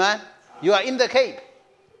 Amen. Amen. You are in the Cape.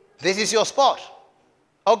 This is your spot.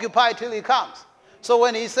 Occupy till he comes. So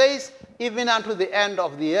when he says, even unto the end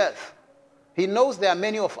of the earth, he knows there are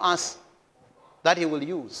many of us that he will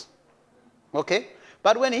use. Okay?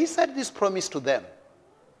 But when he said this promise to them,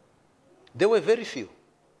 there were very few.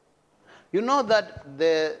 You know that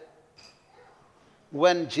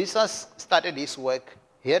when Jesus started his work,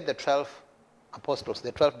 he had the 12 apostles,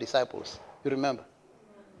 the 12 disciples. You remember?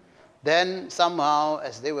 Then somehow,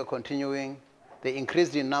 as they were continuing, they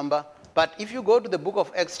increased in number. But if you go to the book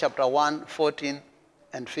of Acts chapter 1, 14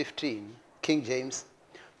 and 15, King James,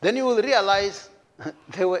 then you will realize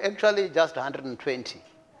they were actually just 120.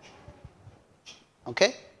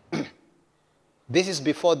 Okay? This is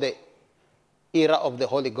before the era of the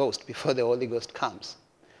Holy Ghost, before the Holy Ghost comes.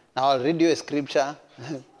 Now I'll read you a scripture.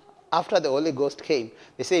 After the Holy Ghost came,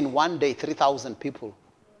 they say in one day 3,000 people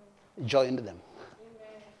joined them.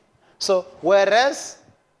 Amen. So whereas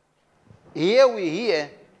here we hear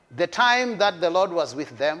the time that the Lord was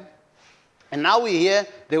with them, and now we hear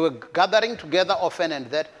they were gathering together often and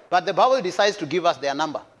that, but the Bible decides to give us their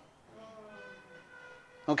number.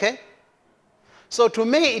 Okay? So to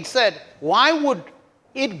me it said, why would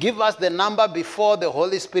it give us the number before the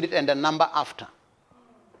Holy Spirit and the number after?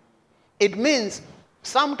 It means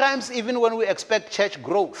sometimes even when we expect church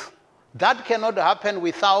growth, that cannot happen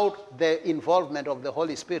without the involvement of the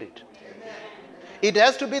Holy Spirit. Amen. It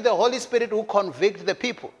has to be the Holy Spirit who convicts the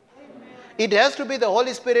people. Amen. It has to be the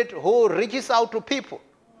Holy Spirit who reaches out to people.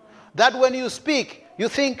 That when you speak, you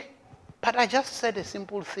think, but I just said a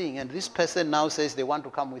simple thing, and this person now says they want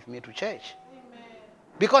to come with me to church. Amen.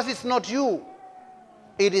 Because it's not you.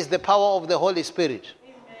 It is the power of the Holy Spirit.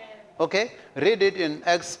 Okay? Read it in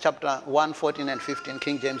Acts chapter 1, 14 and 15,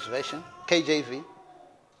 King James Version, KJV.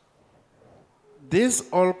 This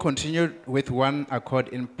all continued with one accord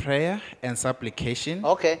in prayer and supplication.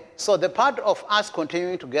 Okay, so the part of us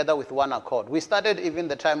continuing together with one accord, we started even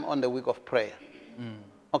the time on the week of prayer.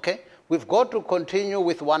 Okay? We've got to continue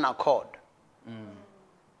with one accord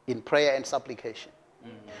in prayer and supplication.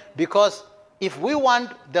 Because if we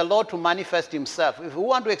want the Lord to manifest himself, if we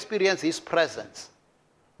want to experience his presence,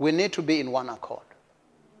 we need to be in one accord.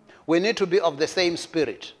 We need to be of the same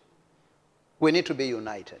spirit. We need to be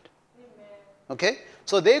united. Amen. Okay?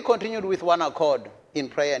 So they continued with one accord in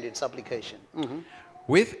prayer and in supplication.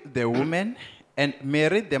 With the woman and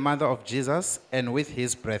Mary, the mother of Jesus, and with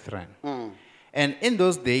his brethren. And in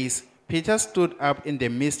those days, Peter stood up in the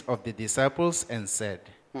midst of the disciples and said,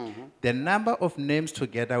 the number of names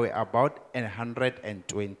together were about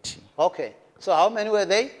 120. Okay. So how many were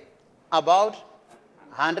they? About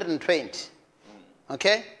 120.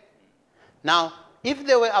 Okay? Now, if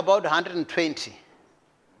they were about 120,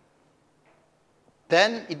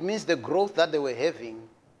 then it means the growth that they were having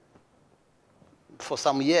for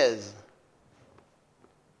some years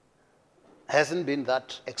hasn't been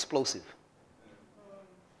that explosive.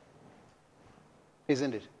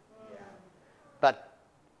 Isn't it? Yeah. But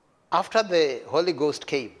after the Holy Ghost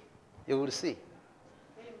came, you will see.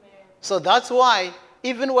 Amen. So that's why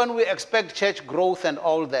even when we expect church growth and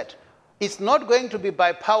all that, it's not going to be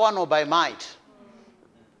by power nor by might.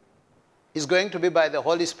 It's going to be by the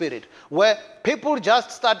Holy Spirit. Where people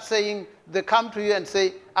just start saying, they come to you and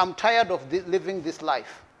say, I'm tired of living this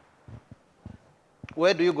life.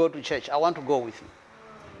 Where do you go to church? I want to go with you.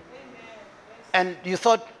 And you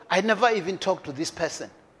thought, I never even talked to this person.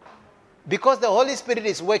 Because the Holy Spirit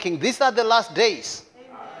is working. These are the last days.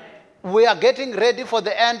 Amen. We are getting ready for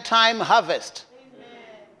the end time harvest.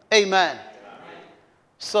 Amen. Amen.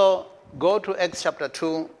 So go to Acts chapter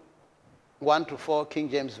 2, 1 to 4, King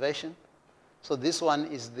James Version. So this one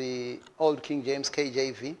is the old King James,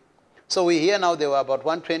 KJV. So we hear now they were about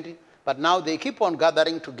 120, but now they keep on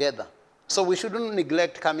gathering together. So we shouldn't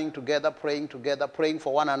neglect coming together, praying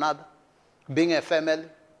for one another, being a family,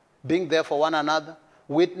 being there for one another,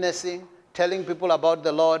 witnessing, telling people about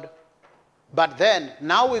the Lord. But then,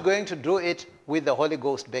 now we're going to do it with the Holy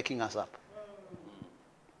Ghost backing us up.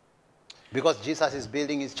 Because Jesus is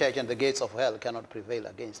building his church and the gates of hell cannot prevail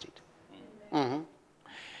against it.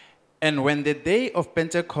 And when the day of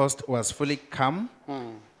Pentecost was fully come,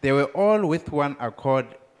 they were all with one accord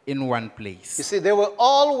in one place. You see, they were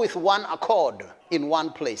all with one accord in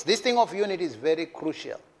one place. This thing of unity is very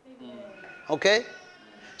crucial. Okay?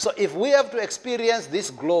 So if we have to experience this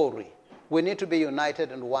glory, we need to be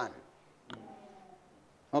united and one.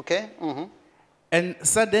 Okay? And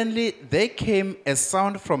suddenly there came a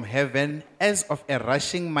sound from heaven as of a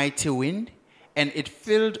rushing mighty wind, and it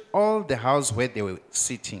filled all the house where they were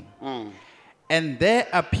sitting. And there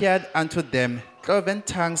appeared unto them cloven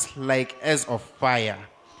tongues like as of fire,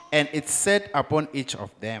 and it sat upon each of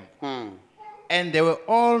them. And they were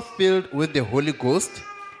all filled with the Holy Ghost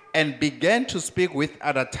and began to speak with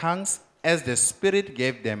other tongues as the Spirit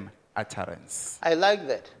gave them utterance. I like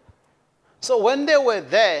that. So when they were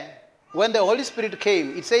there, when the Holy Spirit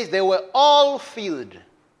came, it says they were all filled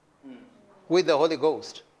with the Holy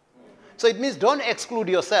Ghost. So it means don't exclude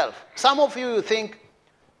yourself. Some of you think,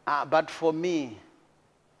 but for me,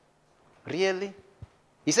 really?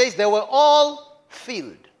 He says they were all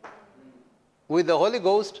filled with the Holy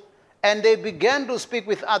Ghost, and they began to speak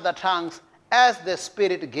with other tongues as the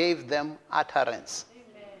Spirit gave them utterance.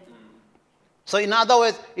 Amen. So in other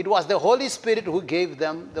words, it was the Holy Spirit who gave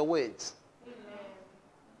them the words.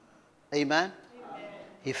 Amen. Amen?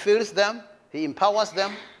 He fills them, he empowers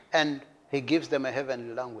them, and he gives them a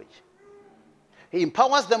heavenly language. He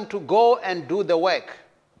empowers them to go and do the work.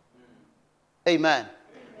 Amen.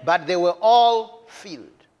 But they were all filled.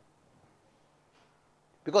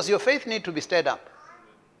 Because your faith needs to be stirred up.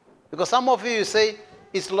 Because some of you say,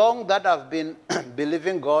 it's long that I've been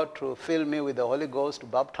believing God to fill me with the Holy Ghost, to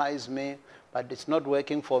baptize me, but it's not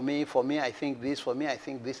working for me. For me, I think this. For me, I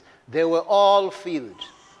think this. They were all filled.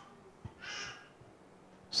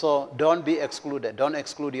 So don't be excluded. Don't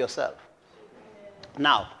exclude yourself.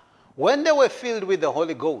 Now, when they were filled with the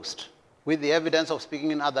Holy Ghost, with the evidence of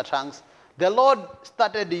speaking in other tongues, the Lord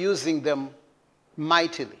started using them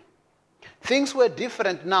mightily. Things were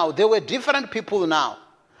different now. They were different people now.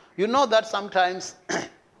 You know that sometimes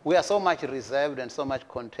we are so much reserved and so much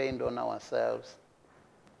contained on ourselves.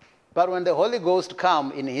 But when the Holy Ghost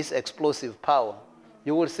comes in his explosive power,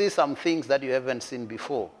 you will see some things that you haven't seen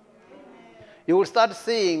before. You will start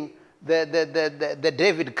seeing the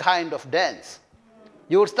David kind of dance.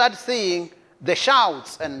 You will start seeing the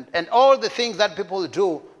shouts and all the things that people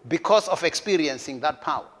do because of experiencing that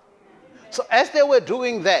power. So as they were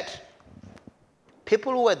doing that,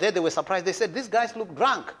 people who were there, they were surprised. They said, these guys look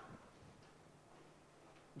drunk.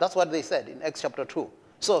 That's what they said in Acts chapter 2.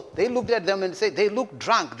 So they looked at them and said, they look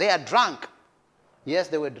drunk. They are drunk. Yes,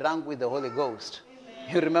 they were drunk with the Holy Ghost.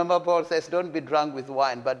 Amen. You remember Paul says, don't be drunk with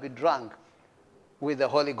wine, but be drunk with the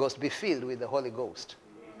Holy Ghost. Be filled with the Holy Ghost.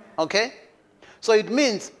 Okay? So it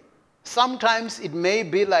means sometimes it may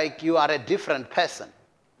be like you are a different person.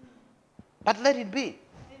 But let it be.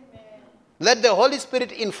 Amen. Let the Holy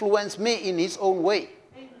Spirit influence me in his own way.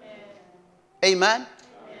 Amen. Amen?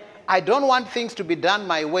 I don't want things to be done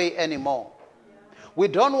my way anymore. We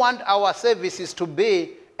don't want our services to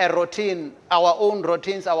be a routine, our own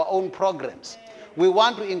routines, our own programs. We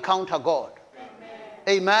want to encounter God.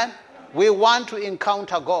 Amen? We want to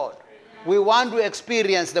encounter God. We want to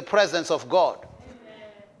experience the presence of God.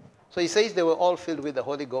 So he says they were all filled with the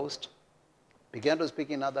Holy Ghost, began to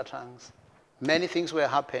speak in other tongues. Many things were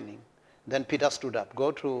happening. Then Peter stood up.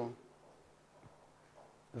 Go to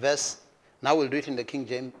verse. Now we'll do it in the King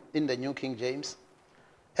James, in the New King James.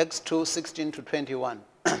 Acts 2:16 to 21.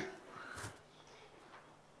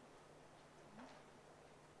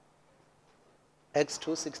 Acts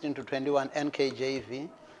 2:16 to 21, NKJV.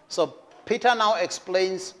 So Peter now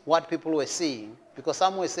explains what people were seeing, because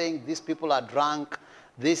some were saying these people are drunk,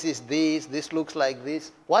 this is this looks like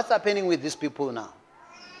this. What's happening with these people now?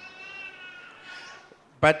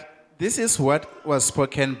 But this is what was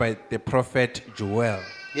spoken by the prophet Joel.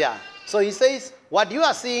 Yeah. So he says, what you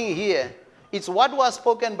are seeing here, it's what was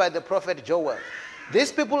spoken by the prophet Joel.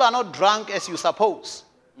 These people are not drunk as you suppose.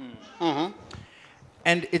 Mm-hmm.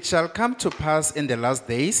 And it shall come to pass in the last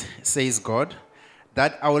days, says God,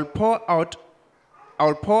 that I will pour out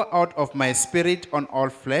of my spirit on all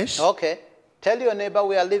flesh. Okay. Tell your neighbor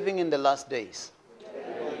we are living in the last days.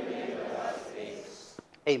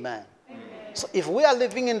 Amen. So if we are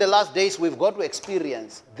living in the last days, we've got to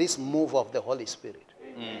experience this move of the Holy Spirit.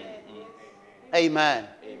 Amen.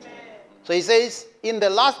 So he says, in the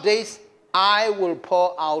last days, I will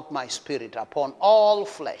pour out my spirit upon all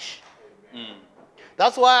flesh.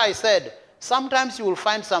 That's why I said, sometimes you will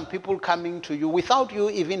find some people coming to you without you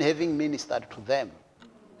even having ministered to them.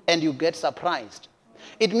 And you get surprised.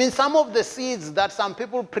 It means some of the seeds that some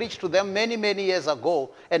people preached to them many, many years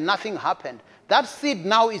ago and nothing happened. That seed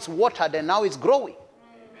now is watered and now it's growing.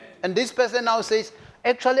 Amen. And this person now says,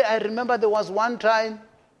 actually, I remember there was one time,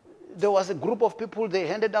 there was a group of people, they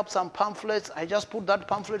handed up some pamphlets. I just put that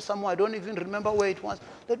pamphlet somewhere. I don't even remember where it was.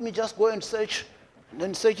 Let me just go and search. And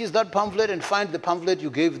then searches that pamphlet and find the pamphlet you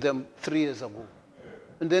gave them 3 years ago.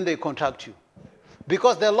 And then they contact you.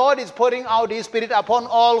 Because the Lord is pouring out his spirit upon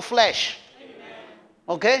all flesh. Amen.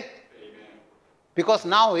 Okay? Amen. Because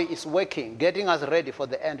now he is working, getting us ready for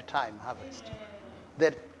the end time harvest. Amen.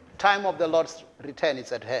 The time of the Lord's return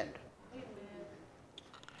is at hand.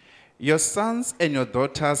 Your sons and your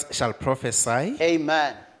daughters shall prophesy.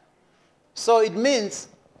 Amen. So it means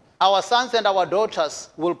our sons and our daughters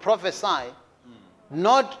will prophesy,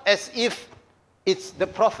 not as if it's the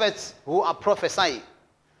prophets who are prophesying.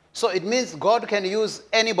 So it means God can use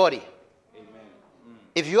anybody.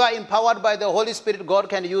 If you are empowered by the Holy Spirit, God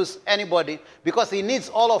can use anybody because he needs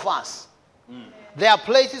all of us. There are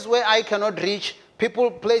places where I cannot reach,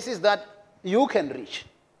 places that you can reach.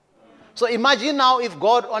 So imagine now if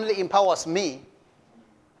God only empowers me,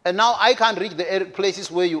 and now I can't reach the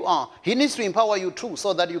places where you are. He needs to empower you too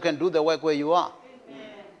so that you can do the work where you are.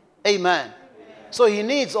 Amen. So he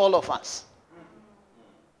needs all of us.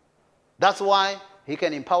 That's why he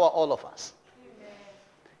can empower all of us.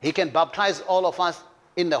 He can baptize all of us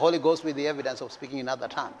in the Holy Ghost with the evidence of speaking in other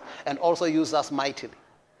tongues, and also use us mightily.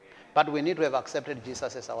 But we need to have accepted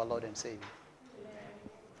Jesus as our Lord and Savior.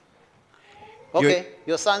 Okay,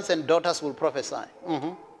 your sons and daughters will prophesy.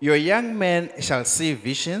 Your young men shall see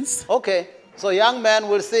visions. Okay, so young men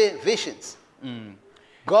will see visions.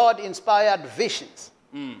 God-inspired visions.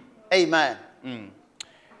 Amen.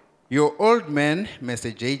 Your old men,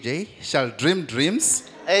 Mr. JJ, shall dream dreams.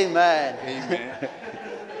 Amen. Amen.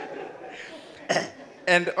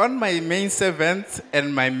 And on my main servants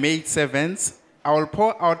and my maid servants, I will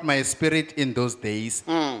pour out my spirit in those days,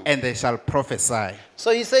 and they shall prophesy.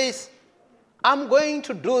 So he says, I'm going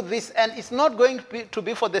to do this, and it's not going to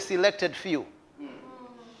be for the selected few.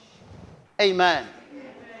 Amen.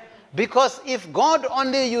 Because if God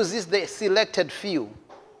only uses the selected few,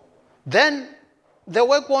 then the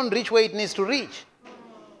work won't reach where it needs to reach.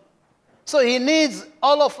 So he needs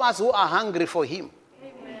all of us who are hungry for him.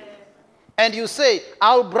 And you say,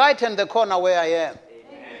 I'll brighten the corner where I am.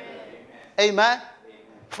 Amen.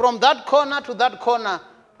 From that corner to that corner,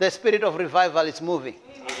 the spirit of revival is moving.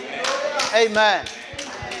 Amen.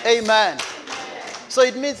 Amen. So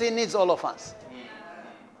it means he needs all of us.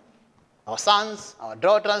 Our sons, our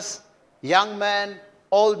daughters, young men,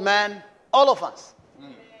 old men, all of us.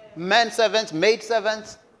 Men servants, maid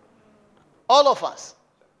servants, all of us.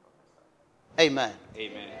 Amen.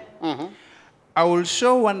 Amen. I will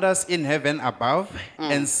show wonders in heaven above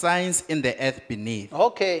and signs in the earth beneath.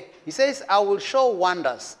 Okay. He says, I will show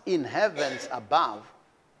wonders in heavens above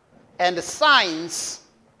and signs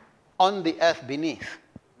on the earth beneath.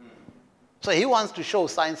 So he wants to show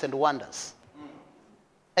signs and wonders.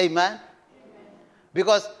 Amen.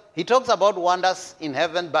 Because he talks about wonders in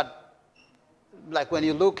heaven, but like when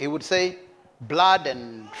you look, he would say, blood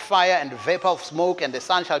and fire and vapor of smoke, and the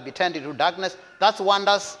sun shall be turned into darkness. That's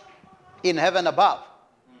wonders in heaven above.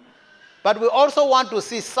 But we also want to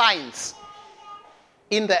see signs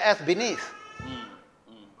in the earth beneath.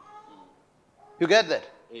 You get that?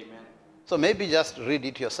 Amen. So maybe just read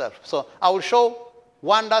it yourself. So I will show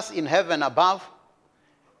wonders in heaven above.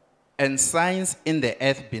 And signs in the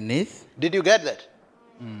earth beneath. Did you get that?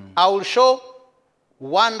 I will show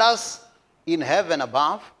wonders in heaven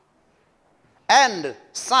above and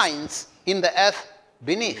signs in the earth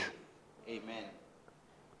beneath. Amen.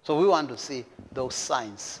 So we want to see those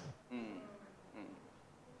signs.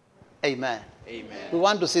 Amen. Amen. We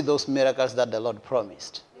want to see those miracles that the Lord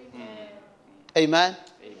promised. Amen. Amen.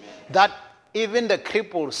 That even the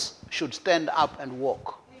cripples should stand up and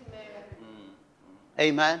walk.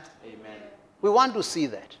 Amen. Amen. We want to see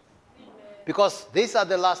that. Because these are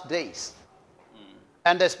the last days.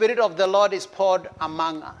 And the Spirit of the Lord is poured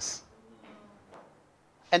among us.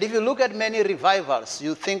 And if you look at many revivals,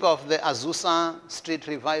 you think of the Azusa Street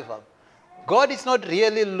revival. God is not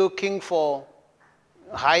really looking for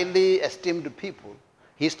highly esteemed people.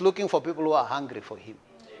 He's looking for people who are hungry for him.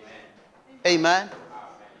 Amen. Amen.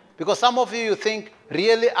 Because some of you think,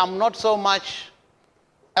 really, I'm not so much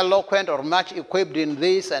eloquent or much equipped in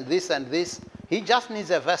this and this and this. He just needs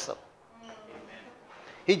a vessel.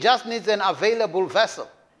 He just needs an available vessel.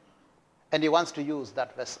 And he wants to use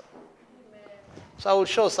that vessel. So I will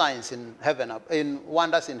show signs in heaven, in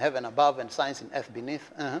wonders in heaven above and signs in earth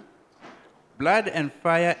beneath. Blood and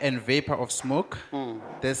fire and vapor of smoke.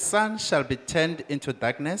 The sun shall be turned into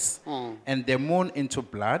darkness and the moon into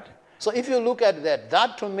blood. So if you look at that,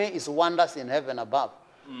 that to me is wonders in heaven above.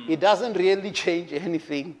 It doesn't really change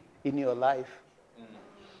anything in your life.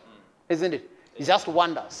 Isn't it? It's just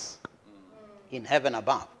wonders in heaven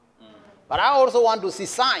above. But I also want to see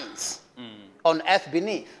signs on earth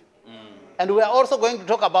beneath. And we are also going to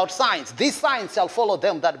talk about signs. These signs shall follow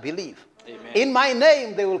them that believe. Amen. In my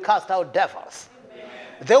name they will cast out devils. Amen.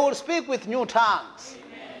 They will speak with new tongues.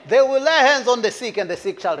 Amen. They will lay hands on the sick and the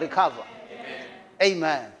sick shall recover. Amen.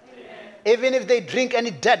 Amen. Even if they drink any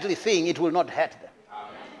deadly thing, it will not hurt them.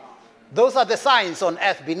 Amen. Those are the signs on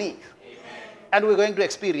earth beneath. Amen. And we're going to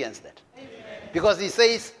experience that. Amen. Because he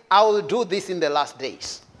says, I will do this in the last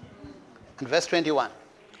days. In verse 21.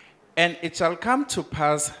 And it shall come to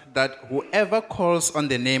pass that whoever calls on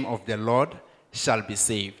the name of the Lord shall be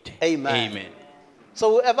saved. Amen. Amen.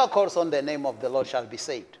 So whoever calls on the name of the Lord shall be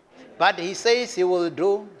saved. But he says he will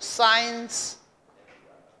do signs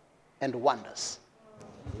and wonders.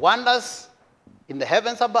 Wonders in the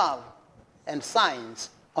heavens above and signs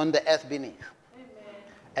on the earth beneath. Amen.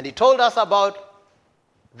 And he told us about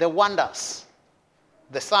the wonders.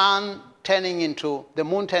 The sun turning into, the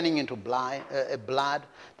moon turning into blood,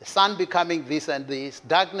 the sun becoming this and this,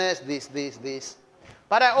 darkness, this.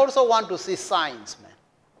 But I also want to see signs, man.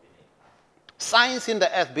 Signs in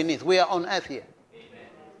the earth beneath. We are on earth here.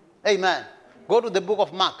 Amen. Amen. Go to the book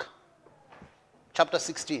of Mark, chapter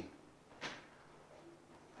 16.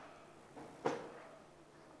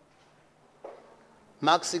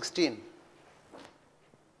 Mark 16,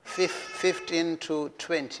 15 to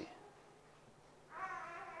 20.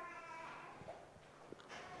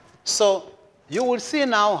 So you will see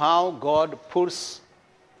now how God pulls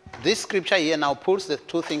this scripture here now pulls the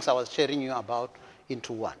two things I was sharing you about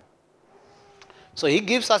into one. So he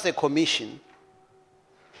gives us a commission,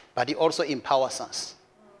 but he also empowers us.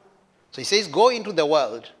 So he says, go into the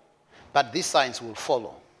world, but these signs will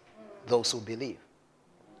follow those who believe.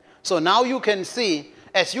 So now you can see,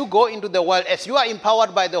 as you go into the world, as you are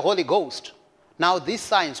empowered by the Holy Ghost, now these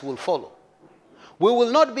signs will follow. We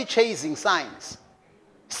will not be chasing signs.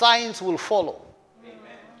 Signs will follow.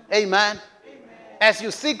 Amen. Amen. As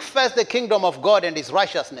you seek first the kingdom of God and his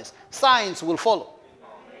righteousness, signs will follow.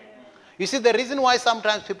 You see, the reason why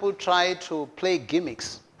sometimes people try to play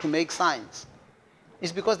gimmicks to make signs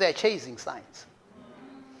is because they are chasing signs.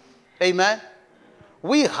 Amen.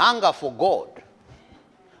 We hunger for God.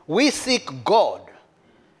 We seek God,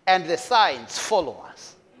 and the signs follow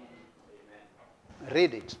us.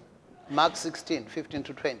 Read it. Mark 16, 15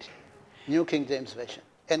 to 20. New King James Version.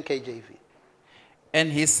 NKJV. And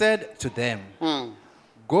he said to them,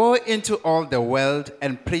 go into all the world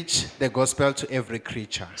and preach the gospel to every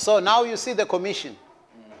creature. So now you see the commission.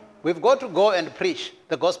 We've got to go and preach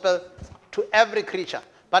the gospel to every creature.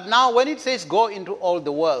 But now when it says go into all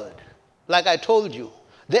the world, like I told you,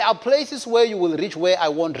 there are places where you will reach where I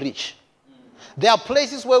won't reach. There are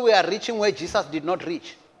places where we are reaching where Jesus did not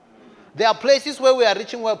reach. There are places where we are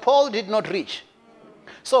reaching where Paul did not reach.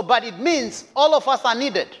 So, but it means all of us are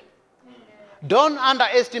needed. Don't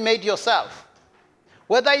underestimate yourself.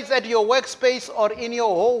 Whether it's at your workspace or in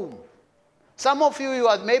your home. Some of you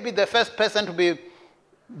are maybe the first person to be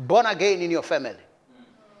born again in your family.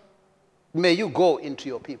 May you go into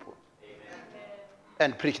your people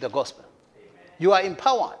and preach the gospel. You are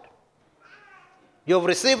empowered. You have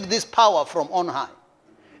received this power from on high.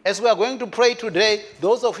 As we are going to pray today,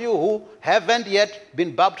 those of you who haven't yet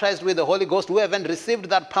been baptized with the Holy Ghost, who haven't received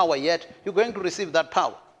that power yet, you're going to receive that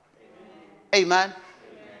power. Amen. Amen.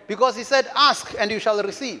 Because he said, ask and you shall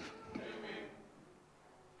receive. Amen.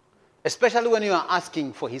 Especially when you are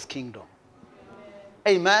asking for his kingdom.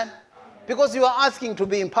 Amen. Amen. Because you are asking to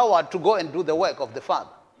be empowered to go and do the work of the Father.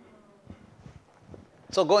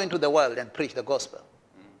 So go into the world and preach the gospel.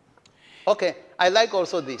 Okay, I like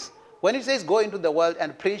also this. When it says go into the world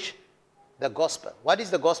and preach the gospel, what is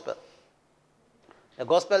the gospel? The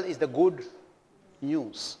gospel is the good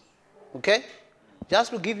news. Okay?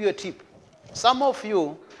 Just to give you a tip. Some of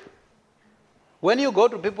you, when you go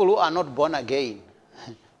to people who are not born again,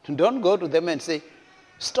 don't go to them and say,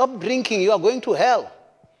 stop drinking, you are going to hell.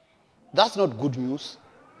 That's not good news.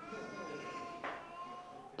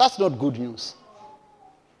 That's not good news.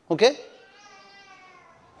 Okay?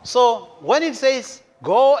 So when it says,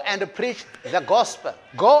 go and preach the gospel,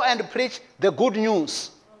 go and preach the good news,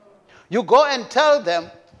 you go and tell them,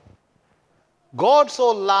 God so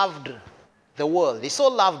loved the world, he so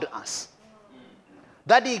loved us,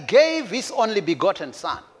 that he gave his only begotten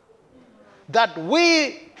Son, that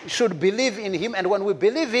we should believe in him, and when we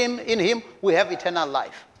believe in him, we have eternal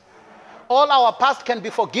life. All our past can be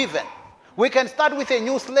forgiven. We can start with a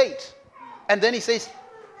new slate. And then he says,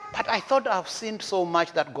 but I thought I've sinned so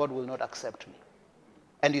much that God will not accept me.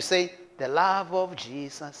 And you say, the love of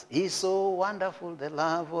Jesus is so wonderful. The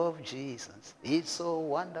love of Jesus is so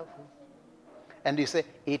wonderful. And you say,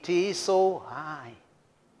 it is so high.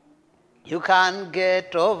 You can't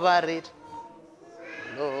get over it.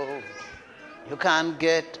 No, you can't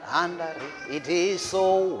get under it. It is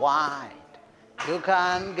so wide. You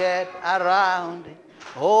can't get around it.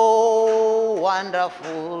 Oh,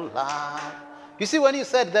 wonderful love. You see, when you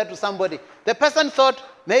said that to somebody, the person thought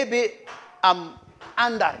maybe I'm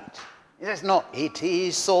under it. He says, no, it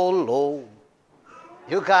is so low.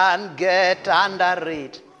 You can't get under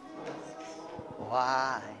it.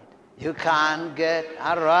 Wide. You can't get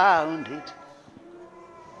around it.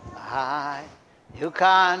 You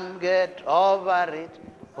can't get over it.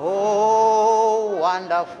 Oh,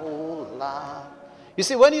 wonderful love. You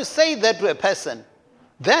see, when you say that to a person,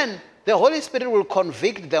 then the Holy Spirit will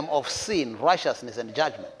convict them of sin, righteousness, and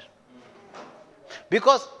judgment.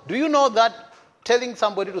 Because do you know that telling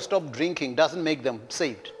somebody to stop drinking doesn't make them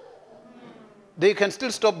saved? They can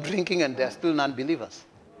still stop drinking and they're still non-believers.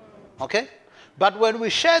 Okay? But when we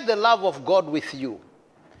share the love of God with you,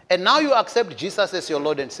 and now you accept Jesus as your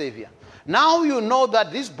Lord and Savior, now you know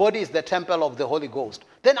that this body is the temple of the Holy Ghost,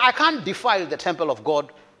 then I can't defile the temple of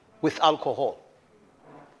God with alcohol.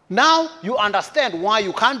 Now you understand why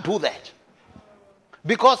you can't do that.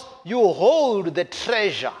 Because you hold the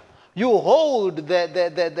treasure. You hold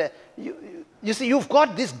you see, you've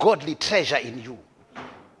got this godly treasure in you.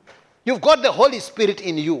 You've got the Holy Spirit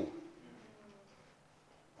in you.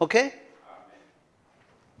 Okay?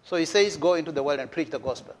 So he says, go into the world and preach the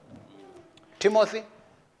gospel. Timothy,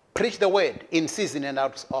 preach the word in season and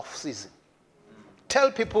out of season.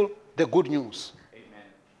 Tell people the good news. Amen.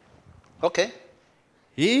 Okay?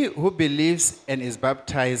 He who believes and is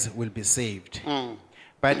baptized will be saved.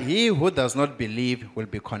 But he who does not believe will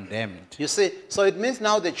be condemned. You see, so it means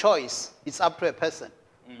now the choice is up to a person.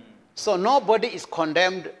 So nobody is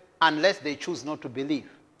condemned unless they choose not to believe.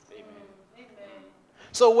 Amen.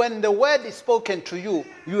 So when the word is spoken to you,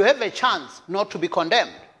 you have a chance not to be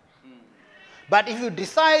condemned. But if you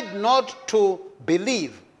decide not to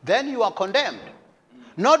believe, then you are condemned.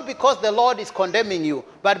 Not because the Lord is condemning you,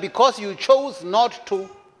 but because you chose not to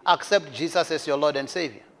accept Jesus as your Lord and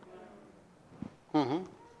Savior.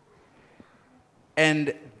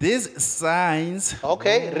 And these signs...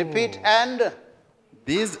 Okay, repeat. And...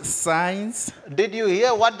 These signs... Did you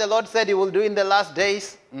hear what the Lord said he will do in the last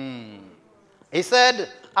days? He said,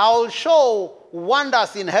 I will show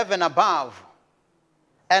wonders in heaven above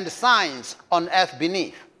and signs on earth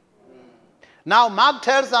beneath. Now Mark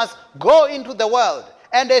tells us, go into the world.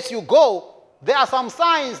 And as you go, there are some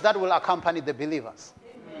signs that will accompany the believers.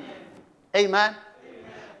 Amen.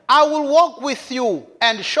 I will walk with you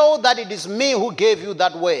and show that it is me who gave you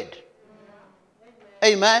that word.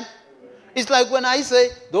 Amen. It's like when I say,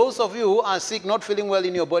 those of you who are sick, not feeling well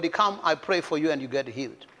in your body, come, I pray for you and you get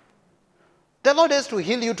healed. The Lord has to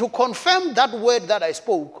heal you to confirm that word that I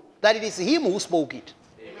spoke, that it is him who spoke it.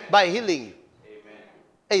 Amen. By healing you. Amen.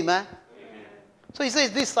 Amen. Amen. So he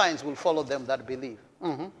says these signs will follow them that believe.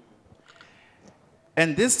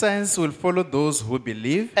 And these signs will follow those who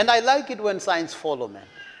believe. And I like it when signs follow, man.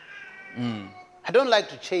 I don't like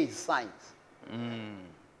to chase signs.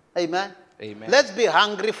 Amen. Amen. Let's be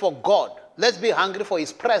hungry for God. Let's be hungry for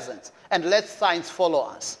his presence. And let signs follow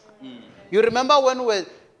us. You remember when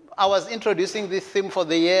I was introducing this theme for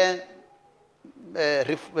the year,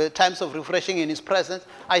 times of refreshing in his presence.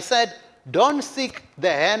 I said, don't seek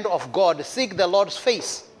the hand of God, seek the Lord's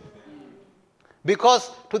face. Because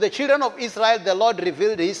to the children of Israel, the Lord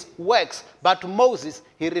revealed his works, but to Moses,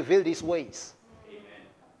 he revealed his ways.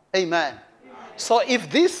 Amen. Amen. So if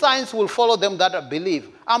these signs will follow them that believe,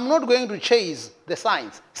 I'm not going to chase the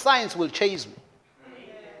signs. Signs will chase me.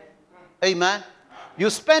 Amen. You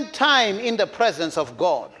spend time in the presence of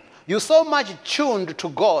God. You're so much tuned to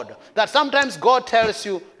God that sometimes God tells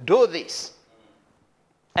you, do this.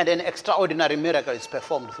 And an extraordinary miracle is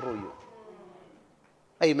performed through you.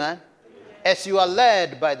 Amen. As you are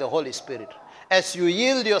led by the Holy Spirit, as you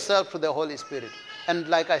yield yourself to the Holy Spirit. And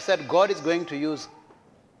like I said, God is going to use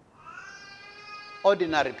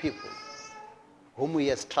ordinary people whom he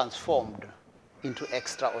has transformed into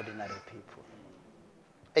extraordinary people.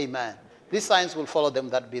 Amen. These signs will follow them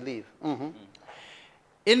that believe.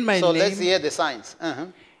 In my so name, let's hear the signs.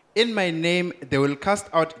 In my name, they will cast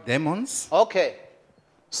out demons. Okay.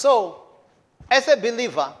 So, as a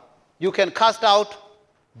believer, you can cast out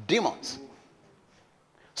demons.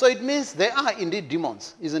 So it means there are indeed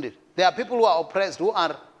demons, isn't it? There are people who are oppressed, who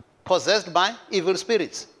are possessed by evil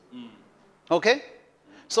spirits. Okay?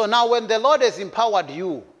 So now when the Lord has empowered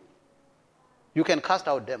you, you can cast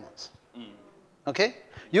out demons. Okay?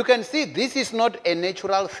 You can see this is not a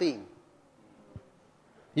natural thing.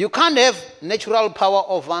 You can't have natural power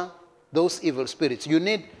over those evil spirits. You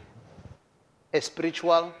need a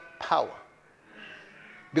spiritual power.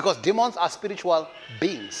 Because demons are spiritual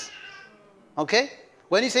beings. Okay?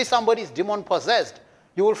 When you say somebody is demon possessed,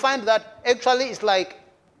 you will find that actually it's like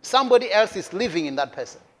somebody else is living in that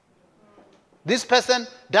person. This person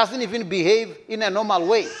doesn't even behave in a normal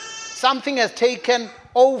way. Something has taken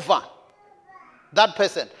over that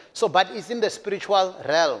person. So, but it's in the spiritual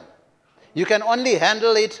realm. You can only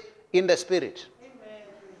handle it in the spirit. Amen.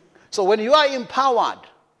 So when you are empowered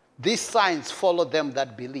these signs follow them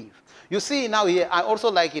that believe. You see now here, I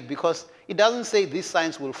also like it because it doesn't say these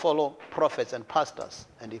signs will follow prophets and pastors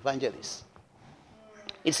and evangelists.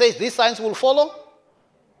 It says these signs will follow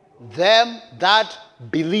them that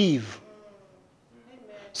believe.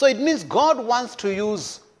 So it means God wants to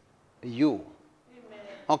use you.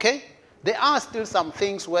 Okay? There are still some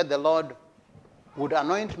things where the Lord would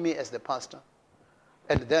anoint me as the pastor.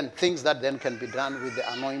 And then things that then can be done with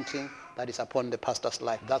the anointing that is upon the pastor's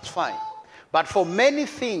life. That's fine. But for many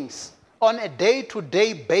things, on a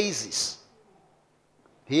day-to-day basis,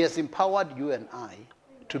 he has empowered you and I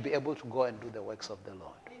to be able to go and do the works of the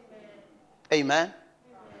Lord. Amen?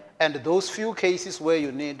 And those few cases where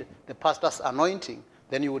you need the pastor's anointing,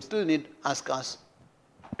 then you would still need ask us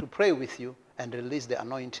to pray with you and release the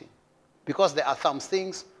anointing. Because there are some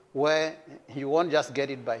things where you won't just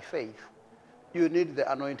get it by faith. You need the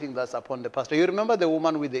anointing that's upon the pastor. You remember the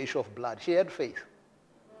woman with the issue of blood? She had faith.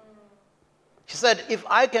 She said, if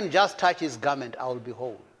I can just touch his garment, I will be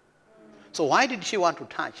whole. So why did she want to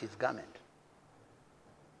touch his garment?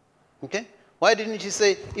 Okay? Why didn't she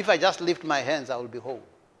say, if I just lift my hands, I will be whole?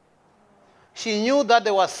 She knew that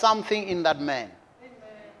there was something in that man.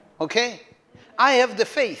 Okay? I have the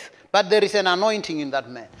faith, but there is an anointing in that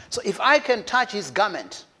man. So if I can touch his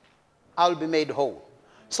garment, I'll be made whole.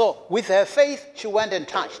 So with her faith, she went and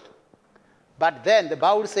touched. But then the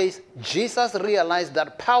Bible says, Jesus realized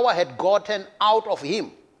that power had gotten out of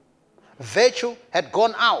him. Virtue had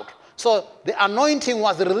gone out. So the anointing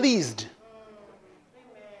was released.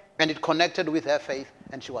 And it connected with her faith,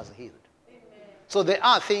 and she was healed. So there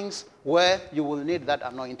are things where you will need that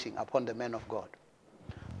anointing upon the man of God.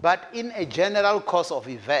 But in a general course of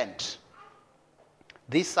event,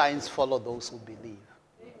 these signs follow those who believe.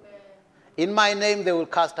 In my name, they will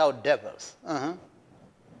cast out devils.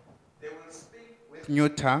 They will speak with new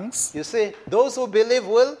tongues. You see, those who believe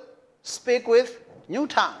will speak with new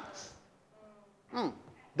tongues.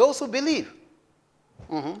 Those who believe.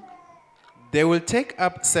 They will take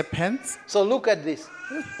up serpents. So look at this.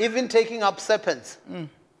 Even taking up serpents.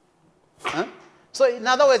 So in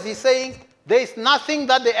other words, he's saying, there is nothing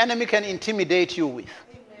that the enemy can intimidate you with.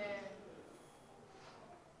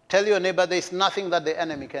 Tell your neighbor, there is nothing that the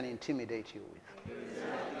enemy can intimidate you with.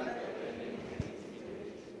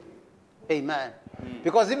 Amen.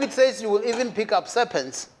 Because if it says you will even pick up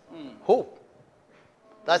serpents, who?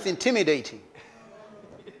 That's intimidating.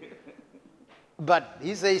 But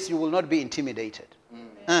he says you will not be intimidated.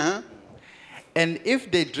 And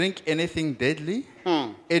if they drink anything deadly,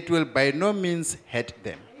 it will by no means hurt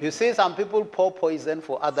them. You see, some people pour poison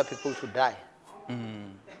for other people to die.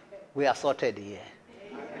 We are sorted here.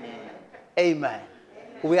 Amen.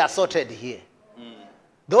 We are sorted here.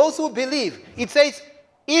 Those who believe, it says,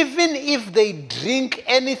 even if they drink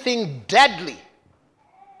anything deadly.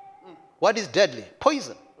 What is deadly?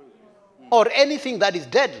 Poison. Or anything that is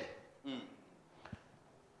deadly.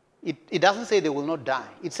 It doesn't say they will not die.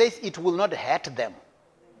 It says it will not hurt them.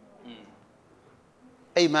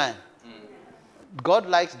 Amen. God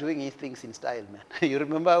likes doing his things in style, man. You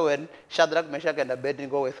remember when Shadrach, Meshach, and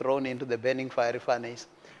Abednego were thrown into the burning fiery furnace?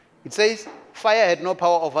 It says fire had no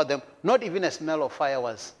power over them. Not even a smell of fire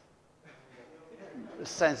was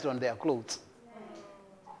sensed on their clothes.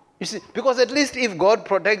 You see, because at least if God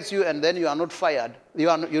protects you and then you are not fired, you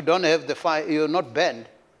don't have the fire, you're not burned,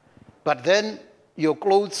 but then your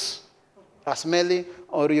clothes are smelly,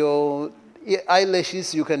 or your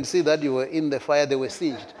eyelashes, you can see that you were in the fire, they were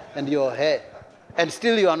singed, and your hair, and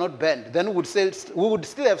still you are not burned, then we would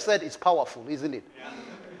still have said it's powerful, isn't it? Yeah.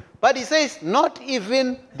 But he says not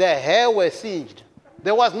even the hair were singed.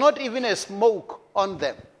 There was not even a smoke on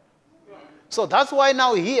them. So that's why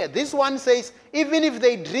now here, this one says, even if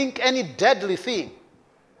they drink any deadly thing,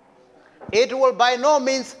 it will by no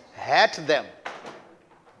means hurt them.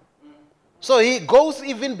 So he goes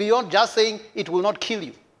even beyond just saying it will not kill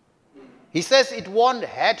you. He says it won't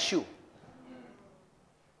hurt you.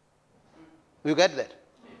 You get that?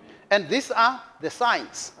 And these are the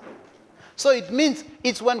signs. So it means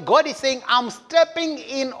it's when God is saying, I'm stepping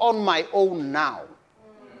in on my own now.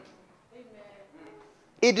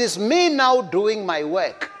 It is me now doing my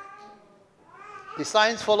work. The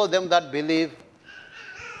signs follow them that believe.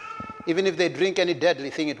 Even if they drink any deadly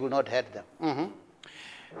thing, it will not hurt them.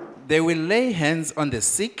 They will lay hands on the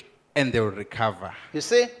sick and they will recover. You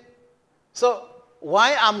see? So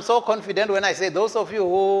why I'm so confident when I say those of you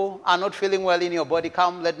who are not feeling well in your body,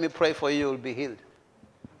 come, let me pray for you, you'll be healed.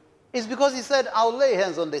 It's because he said, I'll lay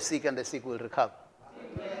hands on the sick and the sick will recover.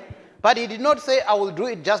 Amen. But he did not say, I will do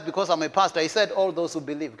it just because I'm a pastor. He said, all those who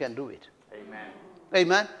believe can do it. Amen.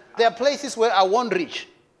 Amen. There are places where I won't reach.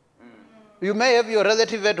 You may have your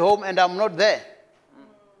relative at home and I'm not there.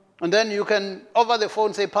 And then you can, over the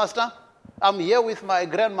phone, say, Pastor, I'm here with my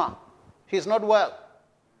grandma. She's not well.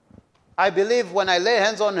 I believe when I lay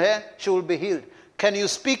hands on her, she will be healed. Can you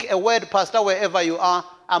speak a word, Pastor, wherever you are?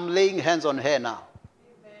 I'm laying hands on her now.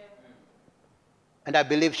 Amen. And I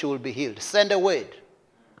believe she will be healed. Send a word.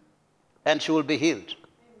 And she will be healed.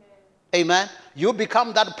 Amen. Amen. You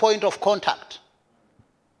become that point of contact.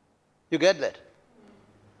 You get that?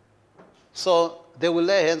 So they will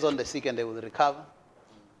lay hands on the sick and they will recover.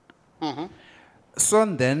 Mm-hmm. So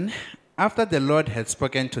then, after the Lord had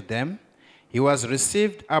spoken to them, he was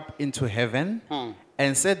received up into heaven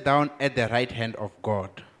and sat down at the right hand of God.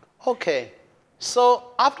 Okay.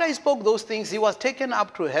 So after he spoke those things, he was taken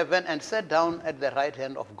up to heaven and sat down at the right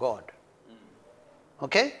hand of God.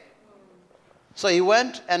 Okay? So he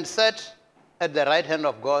went and sat at the right hand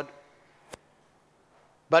of God.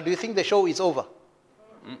 But do you think the show is over?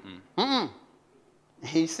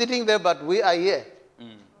 He's sitting there, but we are here.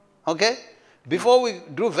 Okay? Before we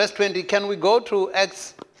do verse 20, can we go to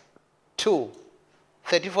Acts 2,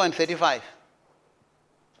 34 and 35?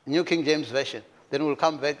 New King James Version. Then we'll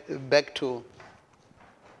come back to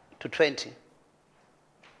 20.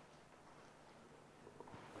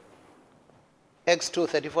 Acts 2,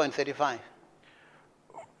 34 and 35.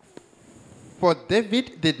 For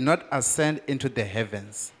David did not ascend into the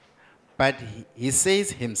heavens, but he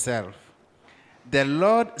says himself, the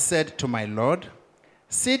Lord said to my Lord,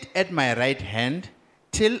 sit at my right hand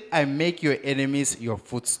till I make your enemies your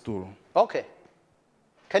footstool. Okay.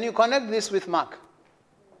 Can you connect this with Mark?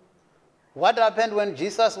 What happened when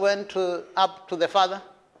Jesus went up to the Father?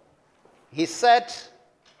 He sat,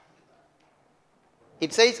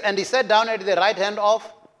 it says, and he sat down at the right hand of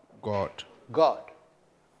God.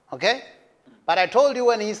 Okay? But I told you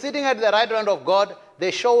when he's sitting at the right hand of God,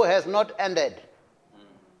 the show has not ended.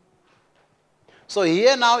 So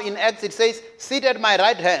here now in Acts it says, sit at my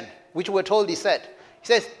right hand, which we're told he said. He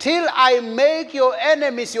says, till I make your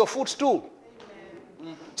enemies your footstool.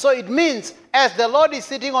 Amen. So it means, as the Lord is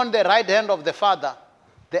sitting on the right hand of the Father,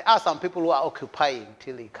 there are some people who are occupying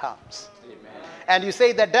till he comes. Amen. And you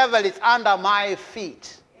say, the devil is under my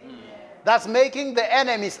feet. Amen. That's making the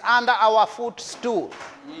enemies under our footstool.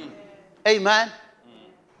 Amen.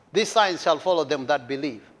 These signs shall follow them that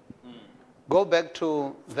believe. Go back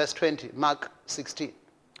to verse 20, Mark 16.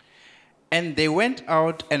 And they went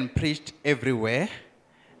out and preached everywhere,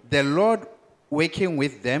 the Lord working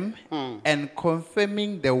with them and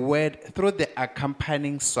confirming the word through the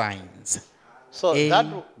accompanying signs. So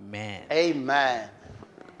Amen. Amen.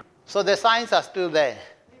 So the signs are still there.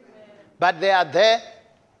 But they are there,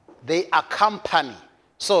 they accompany.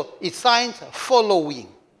 So it's signs following.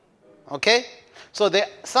 Okay? So the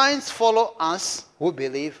signs follow us who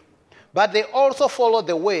believe, but they also follow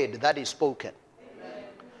the word that is spoken. Amen.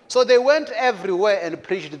 So they went everywhere and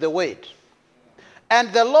preached the word.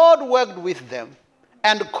 And the Lord worked with them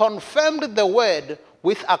and confirmed the word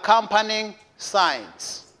with accompanying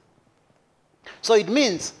signs. So it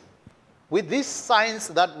means, with these signs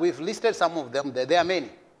that we've listed some of them, there are many.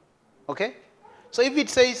 Okay? So if it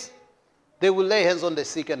says, they will lay hands on the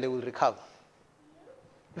sick and they will recover.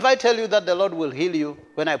 If I tell you that the Lord will heal you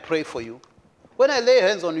when I pray for you, when I lay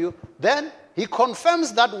hands on you, then he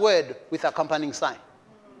confirms that word with accompanying sign.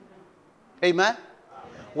 Amen?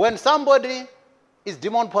 When somebody is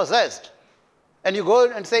demon-possessed, and you go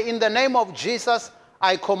and say, in the name of Jesus,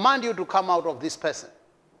 I command you to come out of this person.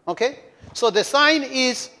 Okay? So the sign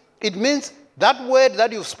is, it means that word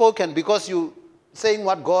that you've spoken, because you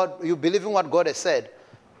believing what God has said,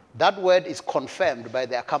 that word is confirmed by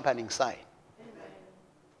the accompanying sign.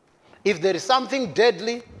 If there is something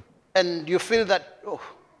deadly and you feel that,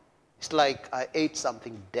 it's like I ate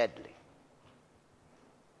something deadly.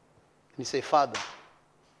 And you say, Father,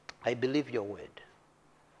 I believe your word.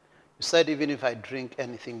 You said even if I drink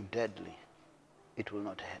anything deadly, it will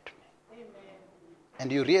not hurt me. Amen.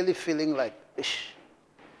 And you're really feeling like,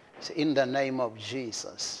 say, in the name of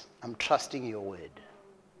Jesus, I'm trusting your word.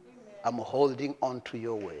 Amen. I'm holding on to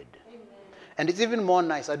your word. Amen. And it's even more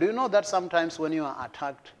nicer. Do you know that sometimes when you are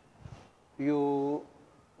attacked, you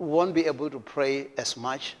won't be able to pray as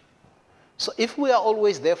much? So if we are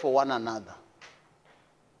always there for one another,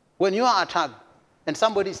 when you are attacked and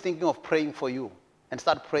somebody is thinking of praying for you and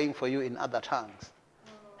start praying for you in other tongues,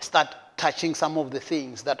 start touching some of the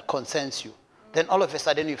things that concerns you, then all of a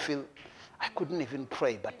sudden you feel, I couldn't even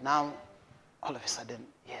pray, but now all of a sudden,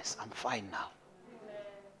 yes, I'm fine now.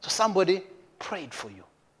 So somebody prayed for you.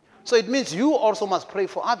 So it means you also must pray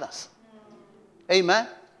for others. Amen?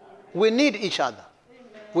 We need each other.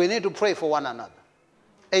 We need to pray for one another.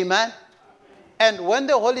 Amen? And when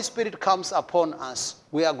the Holy Spirit comes upon us,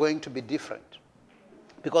 we are going to be different.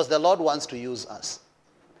 Because the Lord wants to use us.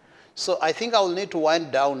 So I think I will need to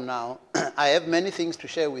wind down now. I have many things to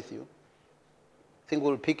share with you. I think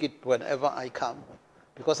we'll pick it whenever I come.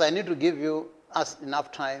 Because I need to give you us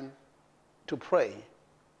enough time to pray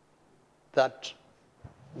that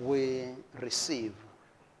we receive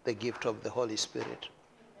the gift of the Holy Spirit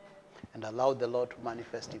and allow the Lord to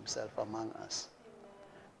manifest himself among us.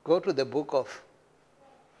 Go to the book of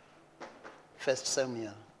 1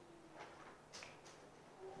 Samuel.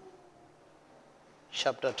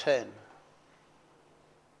 Chapter 10,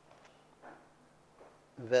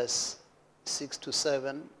 verse 6 to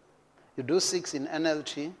 7. You do 6 in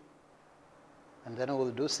NLT, and then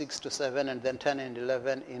we'll do 6 to 7, and then 10 and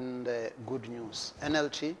 11 in the Good News.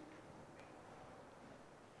 NLT,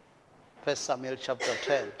 1 Samuel chapter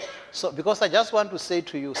 10. So, because I just want to say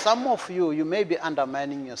to you, some of you, you may be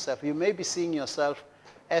undermining yourself. You may be seeing yourself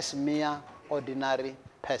as mere ordinary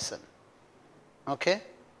person. Okay?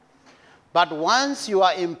 But once you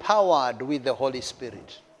are empowered with the Holy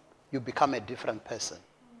Spirit, you become a different person.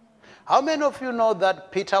 How many of you know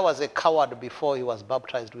that Peter was a coward before he was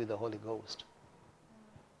baptized with the Holy Ghost?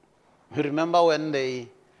 You remember when they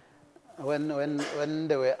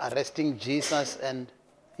were arresting Jesus, and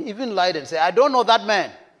he even lied and said, I don't know that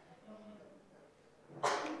man.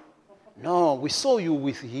 No, we saw you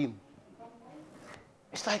with him.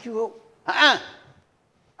 It's like I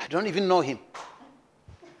don't even know him.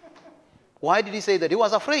 Why did he say that? He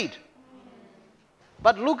was afraid.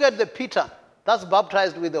 But look at the Peter that's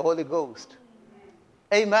baptized with the Holy Ghost.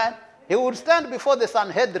 Amen. He would stand before the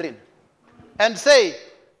Sanhedrin and say,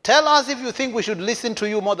 tell us if you think we should listen to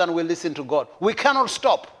you more than we listen to God. We cannot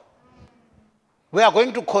stop. We are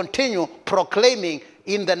going to continue proclaiming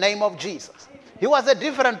in the name of Jesus. He was a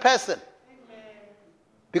different person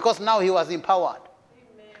because now he was empowered.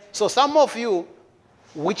 So some of you,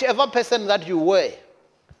 whichever person that you were,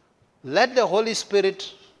 let the Holy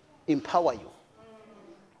Spirit empower you.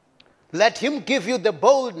 Let him give you the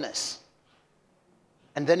boldness.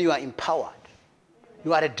 And then you are empowered.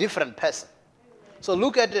 You are a different person. So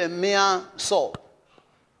look at mere Saul.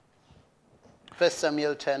 1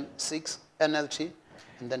 Samuel 10, 6, NLT.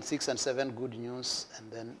 And then 6 and 7, Good News.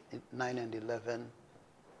 And then 9 and 11,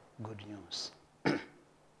 Good News.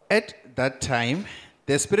 At that time,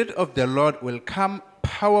 the Spirit of the Lord will come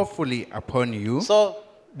powerfully upon you. So,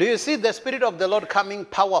 do you see the Spirit of the Lord coming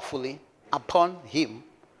powerfully upon him,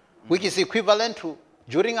 which is equivalent to,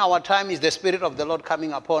 during our time, is the Spirit of the Lord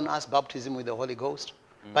coming upon us, baptism with the Holy Ghost.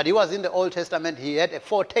 But he was in the Old Testament, he had a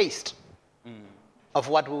foretaste of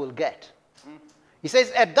what we will get. He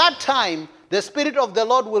says, at that time, the Spirit of the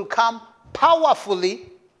Lord will come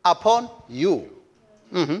powerfully upon you.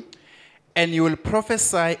 And you will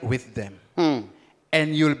prophesy with them.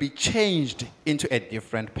 And you will be changed into a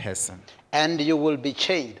different person. And you will be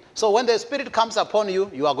changed. So when the Spirit comes upon you,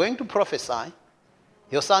 you are going to prophesy.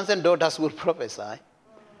 Your sons and daughters will prophesy.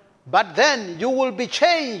 But then you will be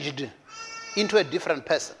changed into a different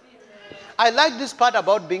person. I like this part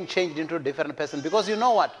about being changed into a different person because you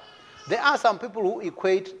know what? There are some people who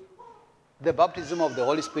equate the baptism of the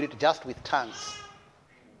Holy Spirit just with tongues.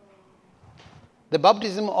 The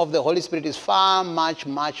baptism of the Holy Spirit is far much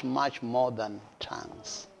more than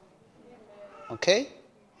tongues. Okay?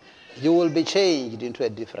 You will be changed into a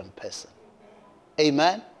different person.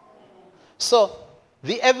 Amen? So,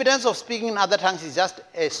 the evidence of speaking in other tongues is just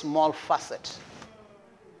a small facet.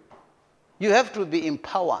 You have to be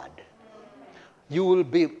empowered. You will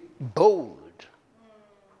be bold.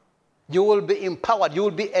 You will be empowered. You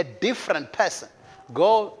will be a different person.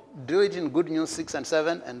 Go do it in Good News 6 and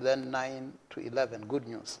 7 and then 9 to 11. Good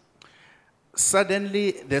News.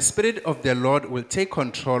 Suddenly, the Spirit of the Lord will take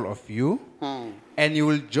control of you, and you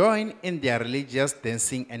will join in their religious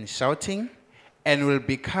dancing and shouting, and will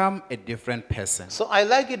become a different person. So I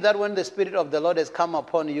like it that when the Spirit of the Lord has come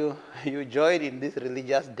upon you, you join in this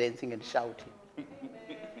religious dancing and shouting.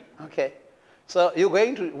 Okay? So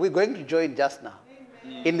we're going to join just now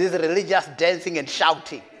in this religious dancing and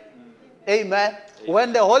shouting. Amen?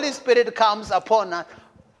 When the Holy Spirit comes upon us,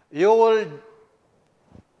 you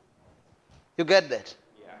get that?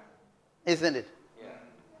 Yeah. Isn't it? Yeah.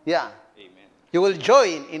 Yeah. Amen. You will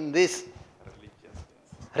join in this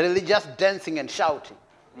religious dancing and shouting.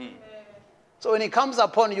 So when it comes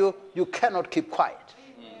upon you, you cannot keep quiet.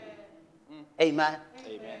 Amen.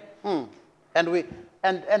 Amen.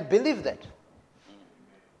 And believe that.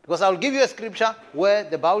 Because I'll give you a scripture where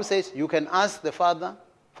the Bible says you can ask the Father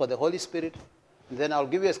for the Holy Spirit. And then I'll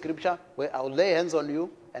give you a scripture where I'll lay hands on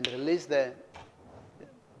you and release the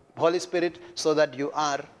Holy Spirit so that you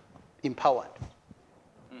are empowered.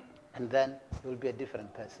 And then he will be a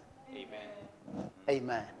different person.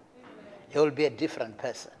 Amen. He will be a different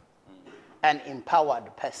person. An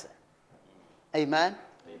empowered person. Amen.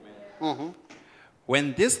 Mm-hmm.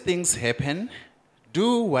 When these things happen,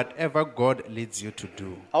 do whatever God leads you to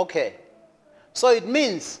do. Okay. So it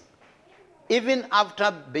means, even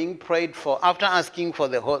after being prayed for, after asking for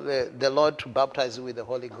the Lord to baptize you with the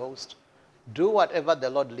Holy Ghost, do whatever the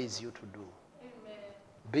Lord leads you to do. Amen.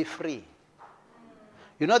 Be free.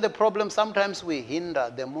 You know the problem, sometimes we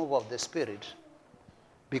hinder the move of the Spirit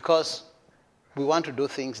because we want to do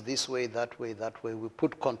things this way, that way, that way. We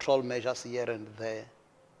put control measures here and there.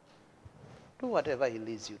 Do whatever he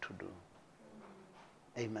leads you to do.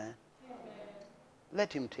 Amen. Amen.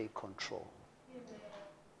 Let him take control. Amen.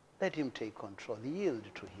 Let him take control. Yield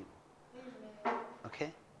to him. Amen.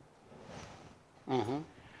 Okay? Mm-hmm.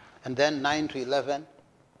 And then 9 to 11.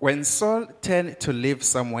 When Saul turned to leave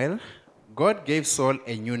Samuel, God gave Saul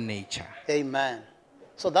a new nature. Amen.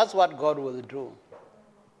 So that's what God will do.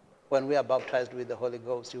 When we are baptized with the Holy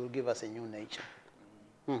Ghost, he will give us a new nature.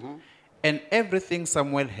 Mm-hmm. And everything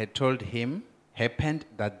Samuel had told him happened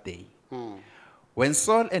that day. Mm. When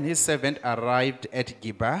Saul and his servant arrived at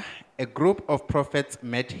Gibeah, a group of prophets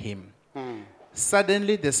met him. Mm.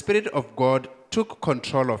 Suddenly, the Spirit of God took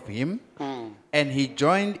control of him, and he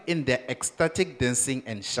joined in their ecstatic dancing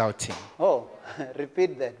and shouting. Oh,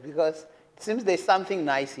 repeat that, because it seems there's something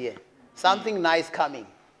nice here. Something nice coming.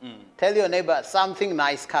 Tell your neighbor, something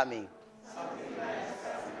nice coming.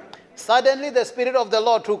 Suddenly the Spirit of the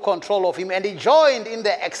Lord took control of him and he joined in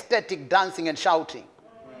the ecstatic dancing and shouting.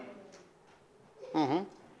 Mm-hmm.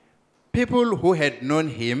 People who had known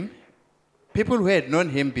him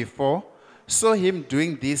before, saw him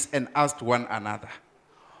doing this and asked one another,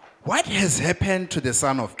 "What has happened to the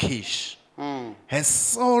son of Kish? Has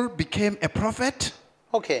Saul become a prophet?"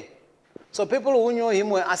 Okay. So people who knew him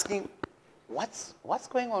were asking, what's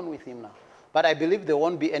going on with him now? But I believe there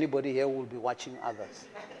won't be anybody here who will be watching others.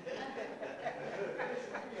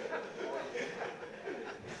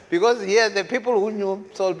 Because here, the people who knew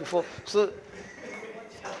Saul before. So,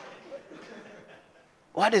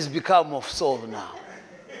 what has become of Saul now?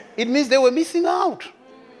 It means they were missing out.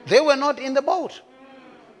 They were not in the boat.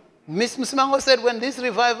 Miss Msimango said, when this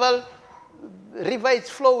river is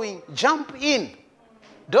flowing, jump in.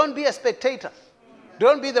 Don't be a spectator.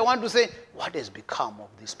 Don't be the one to say, what has become of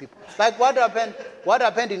these people? Like what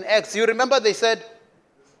happened in Acts. You remember they said,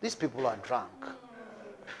 these people are drunk.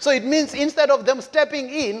 So it means instead of them stepping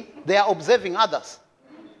in, they are observing others.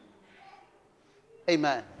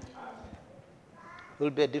 Amen. Will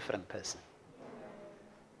be a different person.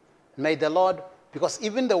 May the Lord, because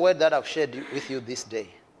even the word that I've shared with you this day,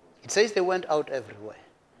 it says they went out everywhere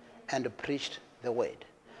and preached the word.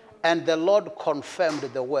 And the Lord confirmed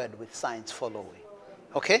the word with signs following.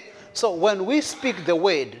 Okay? So when we speak the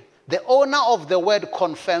word, the owner of the word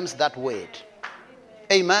confirms that word.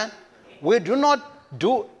 Amen? We do not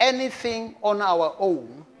do anything on our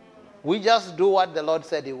own. We just do what the Lord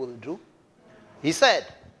said he will do. He said,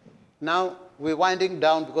 now we're winding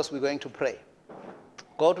down because we're going to pray.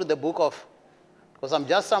 Go to the book of, because I'm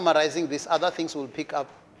just summarizing this, other things will pick up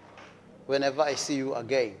whenever I see you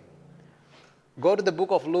again. Go to the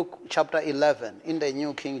book of Luke chapter 11 in the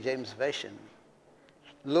New King James Version.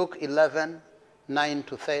 Luke 11, 9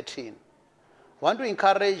 to 13. I want to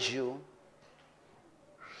encourage you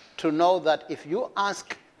to know that if you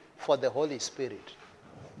ask for the Holy Spirit,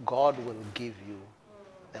 God will give you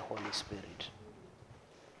the Holy Spirit.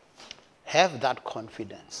 Have that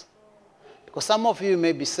confidence. Because some of you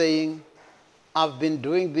may be saying, I've been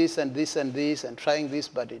doing this and this and this and trying this,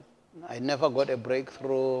 but I never got a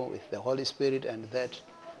breakthrough with the Holy Spirit and that.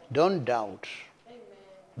 Don't doubt.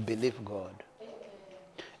 Amen. Believe God. Amen.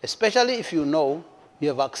 Especially if you know you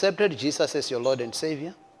have accepted Jesus as your Lord and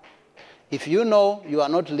Savior. If you know you are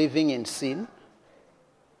not living in sin,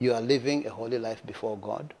 you are living a holy life before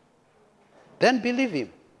God, then believe him.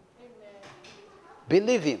 Amen.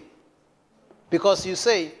 Believe him. Because you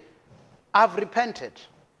say, I've repented.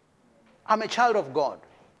 I'm a child of God.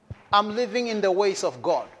 I'm living in the ways of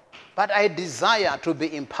God. But I desire to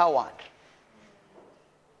be empowered.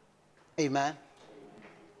 Amen.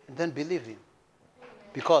 And then believe him.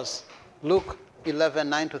 Because Luke 11,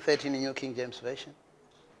 9 to 13 in New King James Version.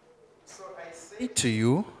 So I say to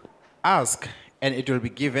you, ask and it will be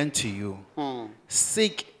given to you.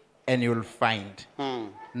 Seek and you will find.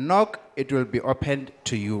 Knock, it will be opened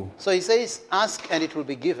to you. So he says, ask and it will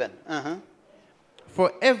be given.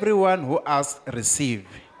 For everyone who asks, receive.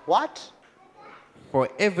 What? For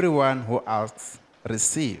everyone who asks,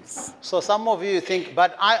 receives. So some of you think,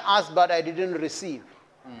 but I asked, but I didn't receive.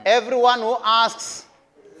 Everyone who asks,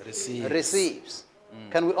 Receives. receives.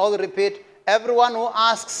 Can we all repeat? Everyone who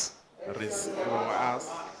asks Who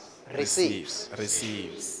asks, receives.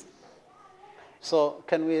 Receives. So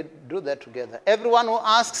can we do that together? Everyone who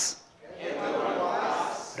asks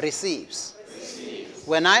receives.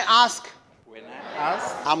 When I ask, When I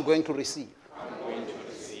ask, I'm going to receive. I'm going to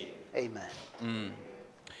receive. Amen.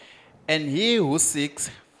 And he who seeks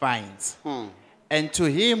finds. And to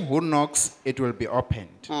him who knocks, it will be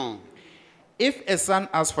opened. If a son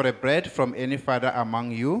asks for a bread from any father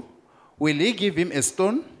among you, will he give him a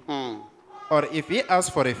stone? Or if he asks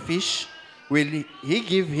for a fish, will he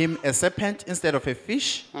give him a serpent instead of a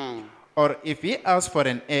fish? Or if he asks for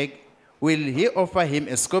an egg, will he offer him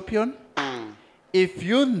a scorpion? If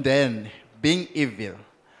you then, being evil,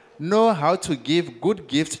 know how to give good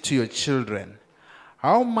gifts to your children,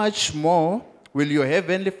 how much more will your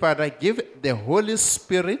heavenly Father give the Holy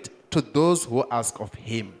Spirit to those who ask of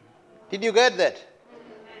him? Did you get that?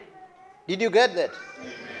 Did you get that?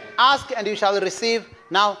 Ask and you shall receive.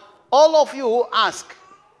 Now, all of you who ask,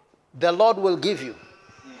 the Lord will give you.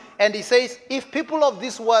 And he says, if people of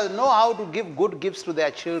this world know how to give good gifts to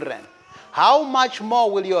their children, how much more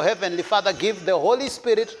will your heavenly Father give the Holy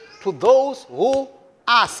Spirit to those who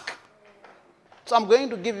ask? So I'm going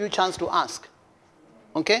to give you a chance to ask.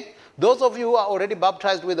 Okay? Those of you who are already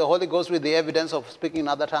baptized with the Holy Ghost with the evidence of speaking in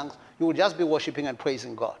other tongues, you will just be worshiping and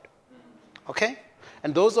praising God. Okay?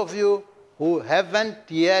 And those of you who haven't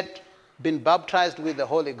yet been baptized with the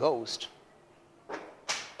Holy Ghost,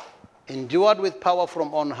 endued with power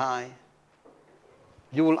from on high,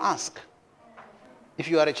 you will ask. If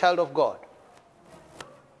you are a child of God,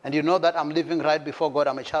 and you know that I'm living right before God,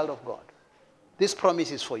 I'm a child of God, this promise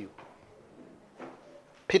is for you.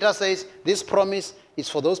 Peter says this promise is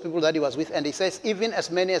for those people that he was with, and he says, even as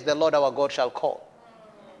many as the Lord our God shall call.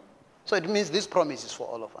 So it means this promise is for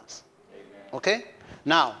all of us. Okay?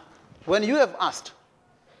 Now, when you have asked,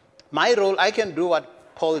 my role, I can do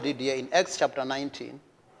what Paul did here in Acts chapter 19,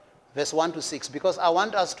 verse 1 to 6, because I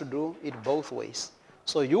want us to do it both ways.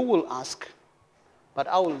 So you will ask, but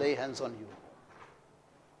I will lay hands on you.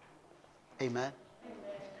 Amen?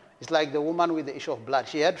 It's like the woman with the issue of blood.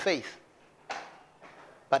 She had faith,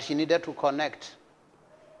 but she needed to connect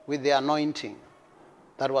with the anointing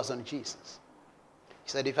that was on Jesus. He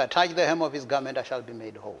said, if I touch the hem of his garment, I shall be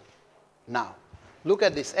made whole. Now, look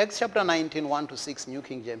at this. Acts chapter 19, 1 to 6, New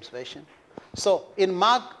King James Version. So in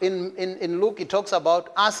Luke, it talks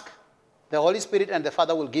about ask the Holy Spirit and the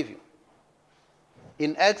Father will give you.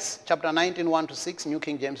 In Acts chapter 19, 1 to 6, New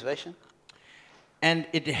King James Version. And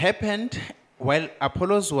it happened while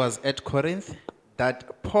Apollos was at Corinth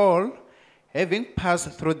that Paul, having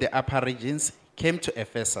passed through the upper regions, came to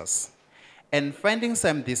Ephesus. And finding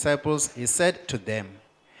some disciples, he said to them,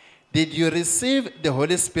 did you receive the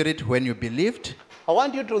Holy Spirit when you believed? I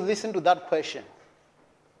want you to listen to that question.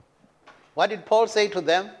 What did Paul say to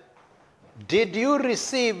them? Did you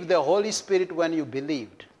receive the Holy Spirit when you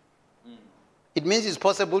believed? It means it's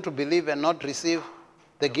possible to believe and not receive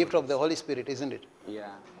the gift of the Holy Spirit, isn't it?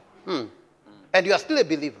 Yeah. And you are still a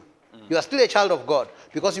believer. You are still a child of God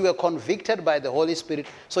because you were convicted by the Holy Spirit.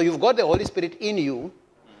 So you've got the Holy Spirit in you,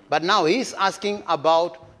 but now he's asking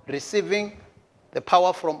about receiving the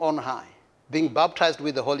power from on high, being baptized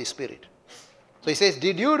with the Holy Spirit. So he says,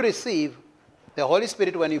 did you receive the Holy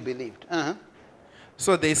Spirit when you believed?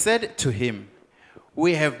 So they said to him,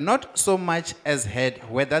 we have not so much as heard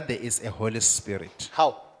whether there is a Holy Spirit.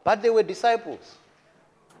 How? But they were disciples.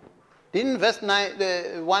 Didn't verse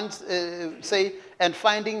 9 say, and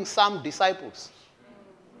finding some disciples?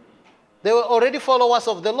 They were already followers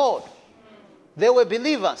of the Lord. They were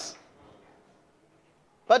believers.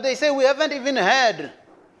 But they say, we haven't even heard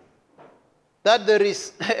that there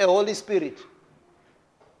is a Holy Spirit.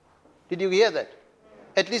 Did you hear that?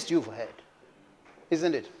 At least you've heard.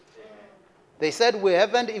 Isn't it? They said, we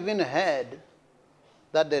haven't even heard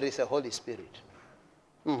that there is a Holy Spirit.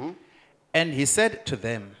 And he said to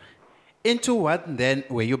them, into what then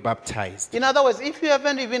were you baptized? In other words, if you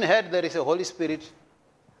haven't even heard there is a Holy Spirit,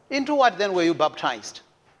 into what then were you baptized?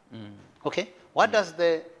 Okay? What does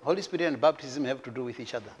the Holy Spirit and baptism have to do with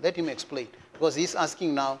each other? Let him explain. Because he's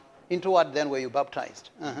asking now, into what then were you baptized?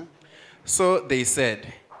 So they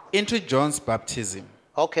said, into John's baptism.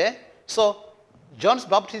 Okay. So John's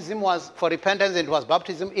baptism was for repentance and it was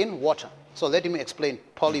baptism in water. So let him explain.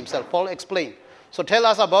 Paul himself. Paul explain. So tell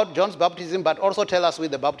us about John's baptism, but also tell us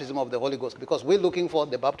with the baptism of the Holy Ghost, because we're looking for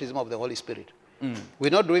the baptism of the Holy Spirit.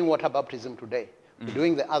 We're not doing water baptism today. We're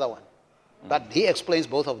doing the other one. But he explains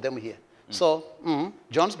both of them here. So,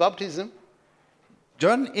 John's baptism.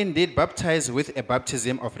 John indeed baptized with a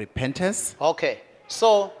baptism of repentance. Okay.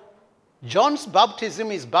 So, John's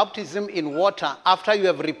baptism is baptism in water after you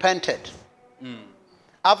have repented.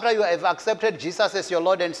 After you have accepted Jesus as your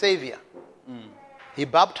Lord and Savior. He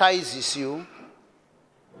baptizes you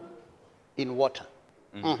in water.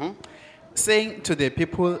 Saying to the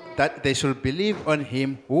people that they should believe on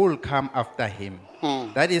him who will come after him.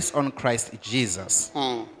 That is on Christ Jesus.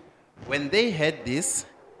 When they heard this,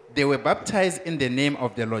 they were baptized in the name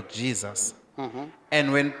of the Lord Jesus.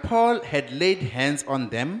 And when Paul had laid hands on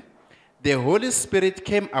them, the Holy Spirit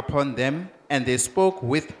came upon them, and they spoke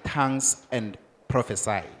with tongues and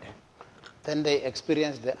prophesied. Then they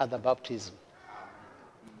experienced the other baptism.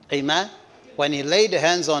 Amen? When he laid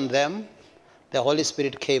hands on them, the Holy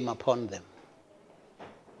Spirit came upon them.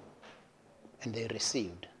 And they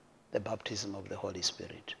received the baptism of the Holy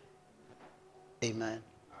Spirit. Amen.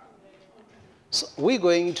 So we're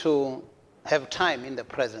going to have time in the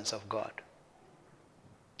presence of God.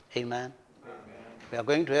 Amen. We are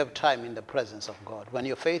going to have time in the presence of God. When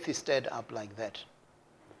your faith is stirred up like that,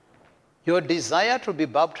 your desire to be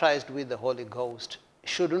baptized with the Holy Ghost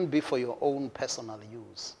shouldn't be for your own personal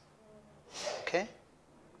use. Okay?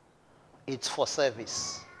 It's for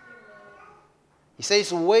service. He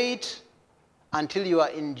says, wait until you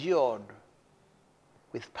are endued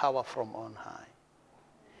with power from on high.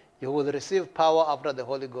 You will receive power after the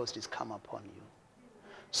Holy Ghost is come upon you.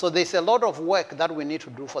 So there's a lot of work that we need to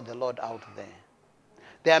do for the Lord out there.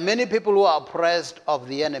 There are many people who are oppressed of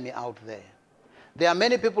the enemy out there. There are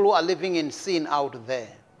many people who are living in sin out there.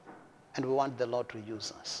 And we want the Lord to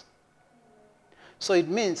use us. So it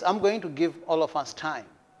means I'm going to give all of us time.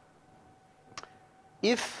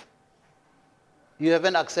 If you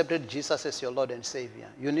haven't accepted Jesus as your Lord and Savior,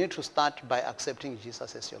 you need to start by accepting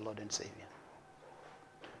Jesus as your Lord and Savior.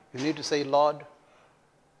 You need to say, Lord,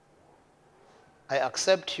 I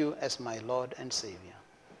accept you as my Lord and Savior.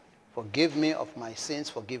 Forgive me of my sins.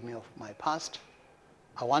 Forgive me of my past.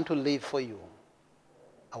 I want to live for you.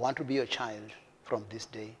 I want to be your child from this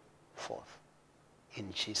day forth.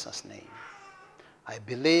 In Jesus' name. I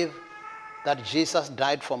believe that Jesus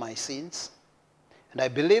died for my sins. And I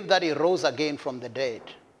believe that he rose again from the dead.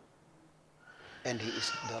 And he is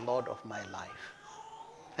the Lord of my life.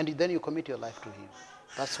 And then you commit your life to him.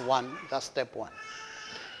 That's step one.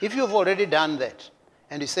 If you've already done that,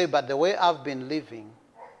 and you say, but the way I've been living,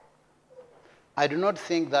 I do not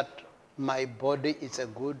think that my body is a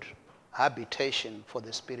good habitation for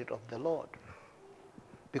the Spirit of the Lord.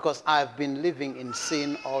 Because I've been living in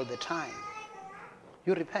sin all the time.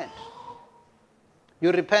 You repent.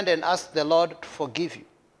 You repent and ask the Lord to forgive you.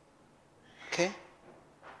 Okay?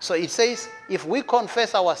 So it says, if we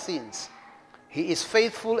confess our sins, he is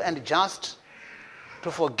faithful and just to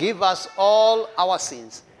forgive us all our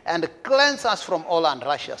sins and cleanse us from all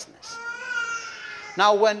unrighteousness.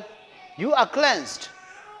 Now when you are cleansed,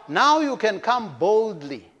 now you can come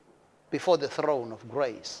boldly before the throne of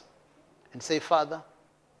grace and say, Father,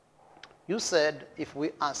 you said if we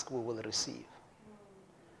ask, we will receive.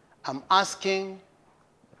 I'm asking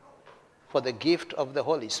for the gift of the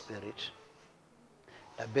Holy Spirit.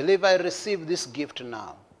 I believe I receive this gift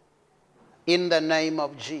now in the name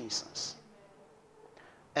of Jesus.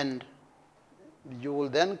 And you will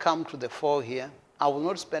then come to the fore here. I will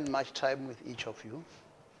not spend much time with each of you.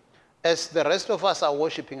 As the rest of us are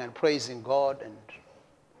worshiping and praising God and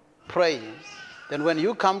praying, then when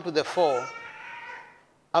you come to the fore,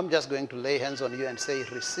 I'm just going to lay hands on you and say,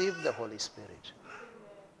 receive the Holy Spirit.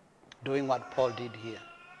 Doing what Paul did here.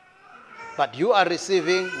 But you are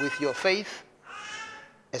receiving with your faith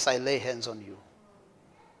as I lay hands on you.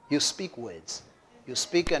 You speak words. You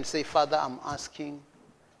speak and say, Father, I'm asking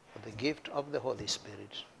for the gift of the Holy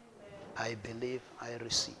Spirit. I believe I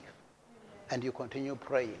receive. And you continue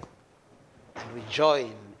praying. And we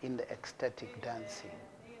join in the ecstatic dancing.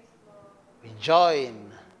 We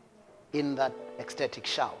join in that ecstatic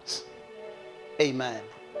shouts. Amen.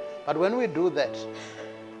 But when we do that,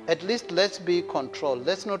 at least let's be controlled.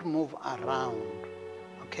 Let's not move around.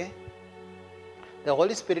 Okay? The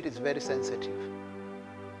Holy Spirit is very sensitive.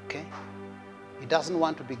 Okay? He doesn't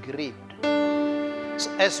want to be grieved.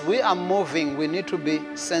 So as we are moving, we need to be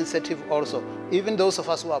sensitive also. Even those of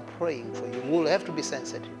us who are praying for you will have to be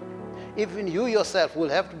sensitive. Even you yourself will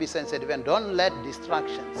have to be sensitive, and don't let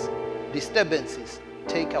distractions, disturbances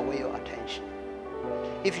take away your attention.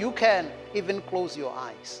 If you can, even close your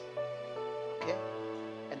eyes. Okay?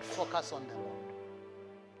 And focus on the Lord.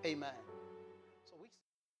 Amen.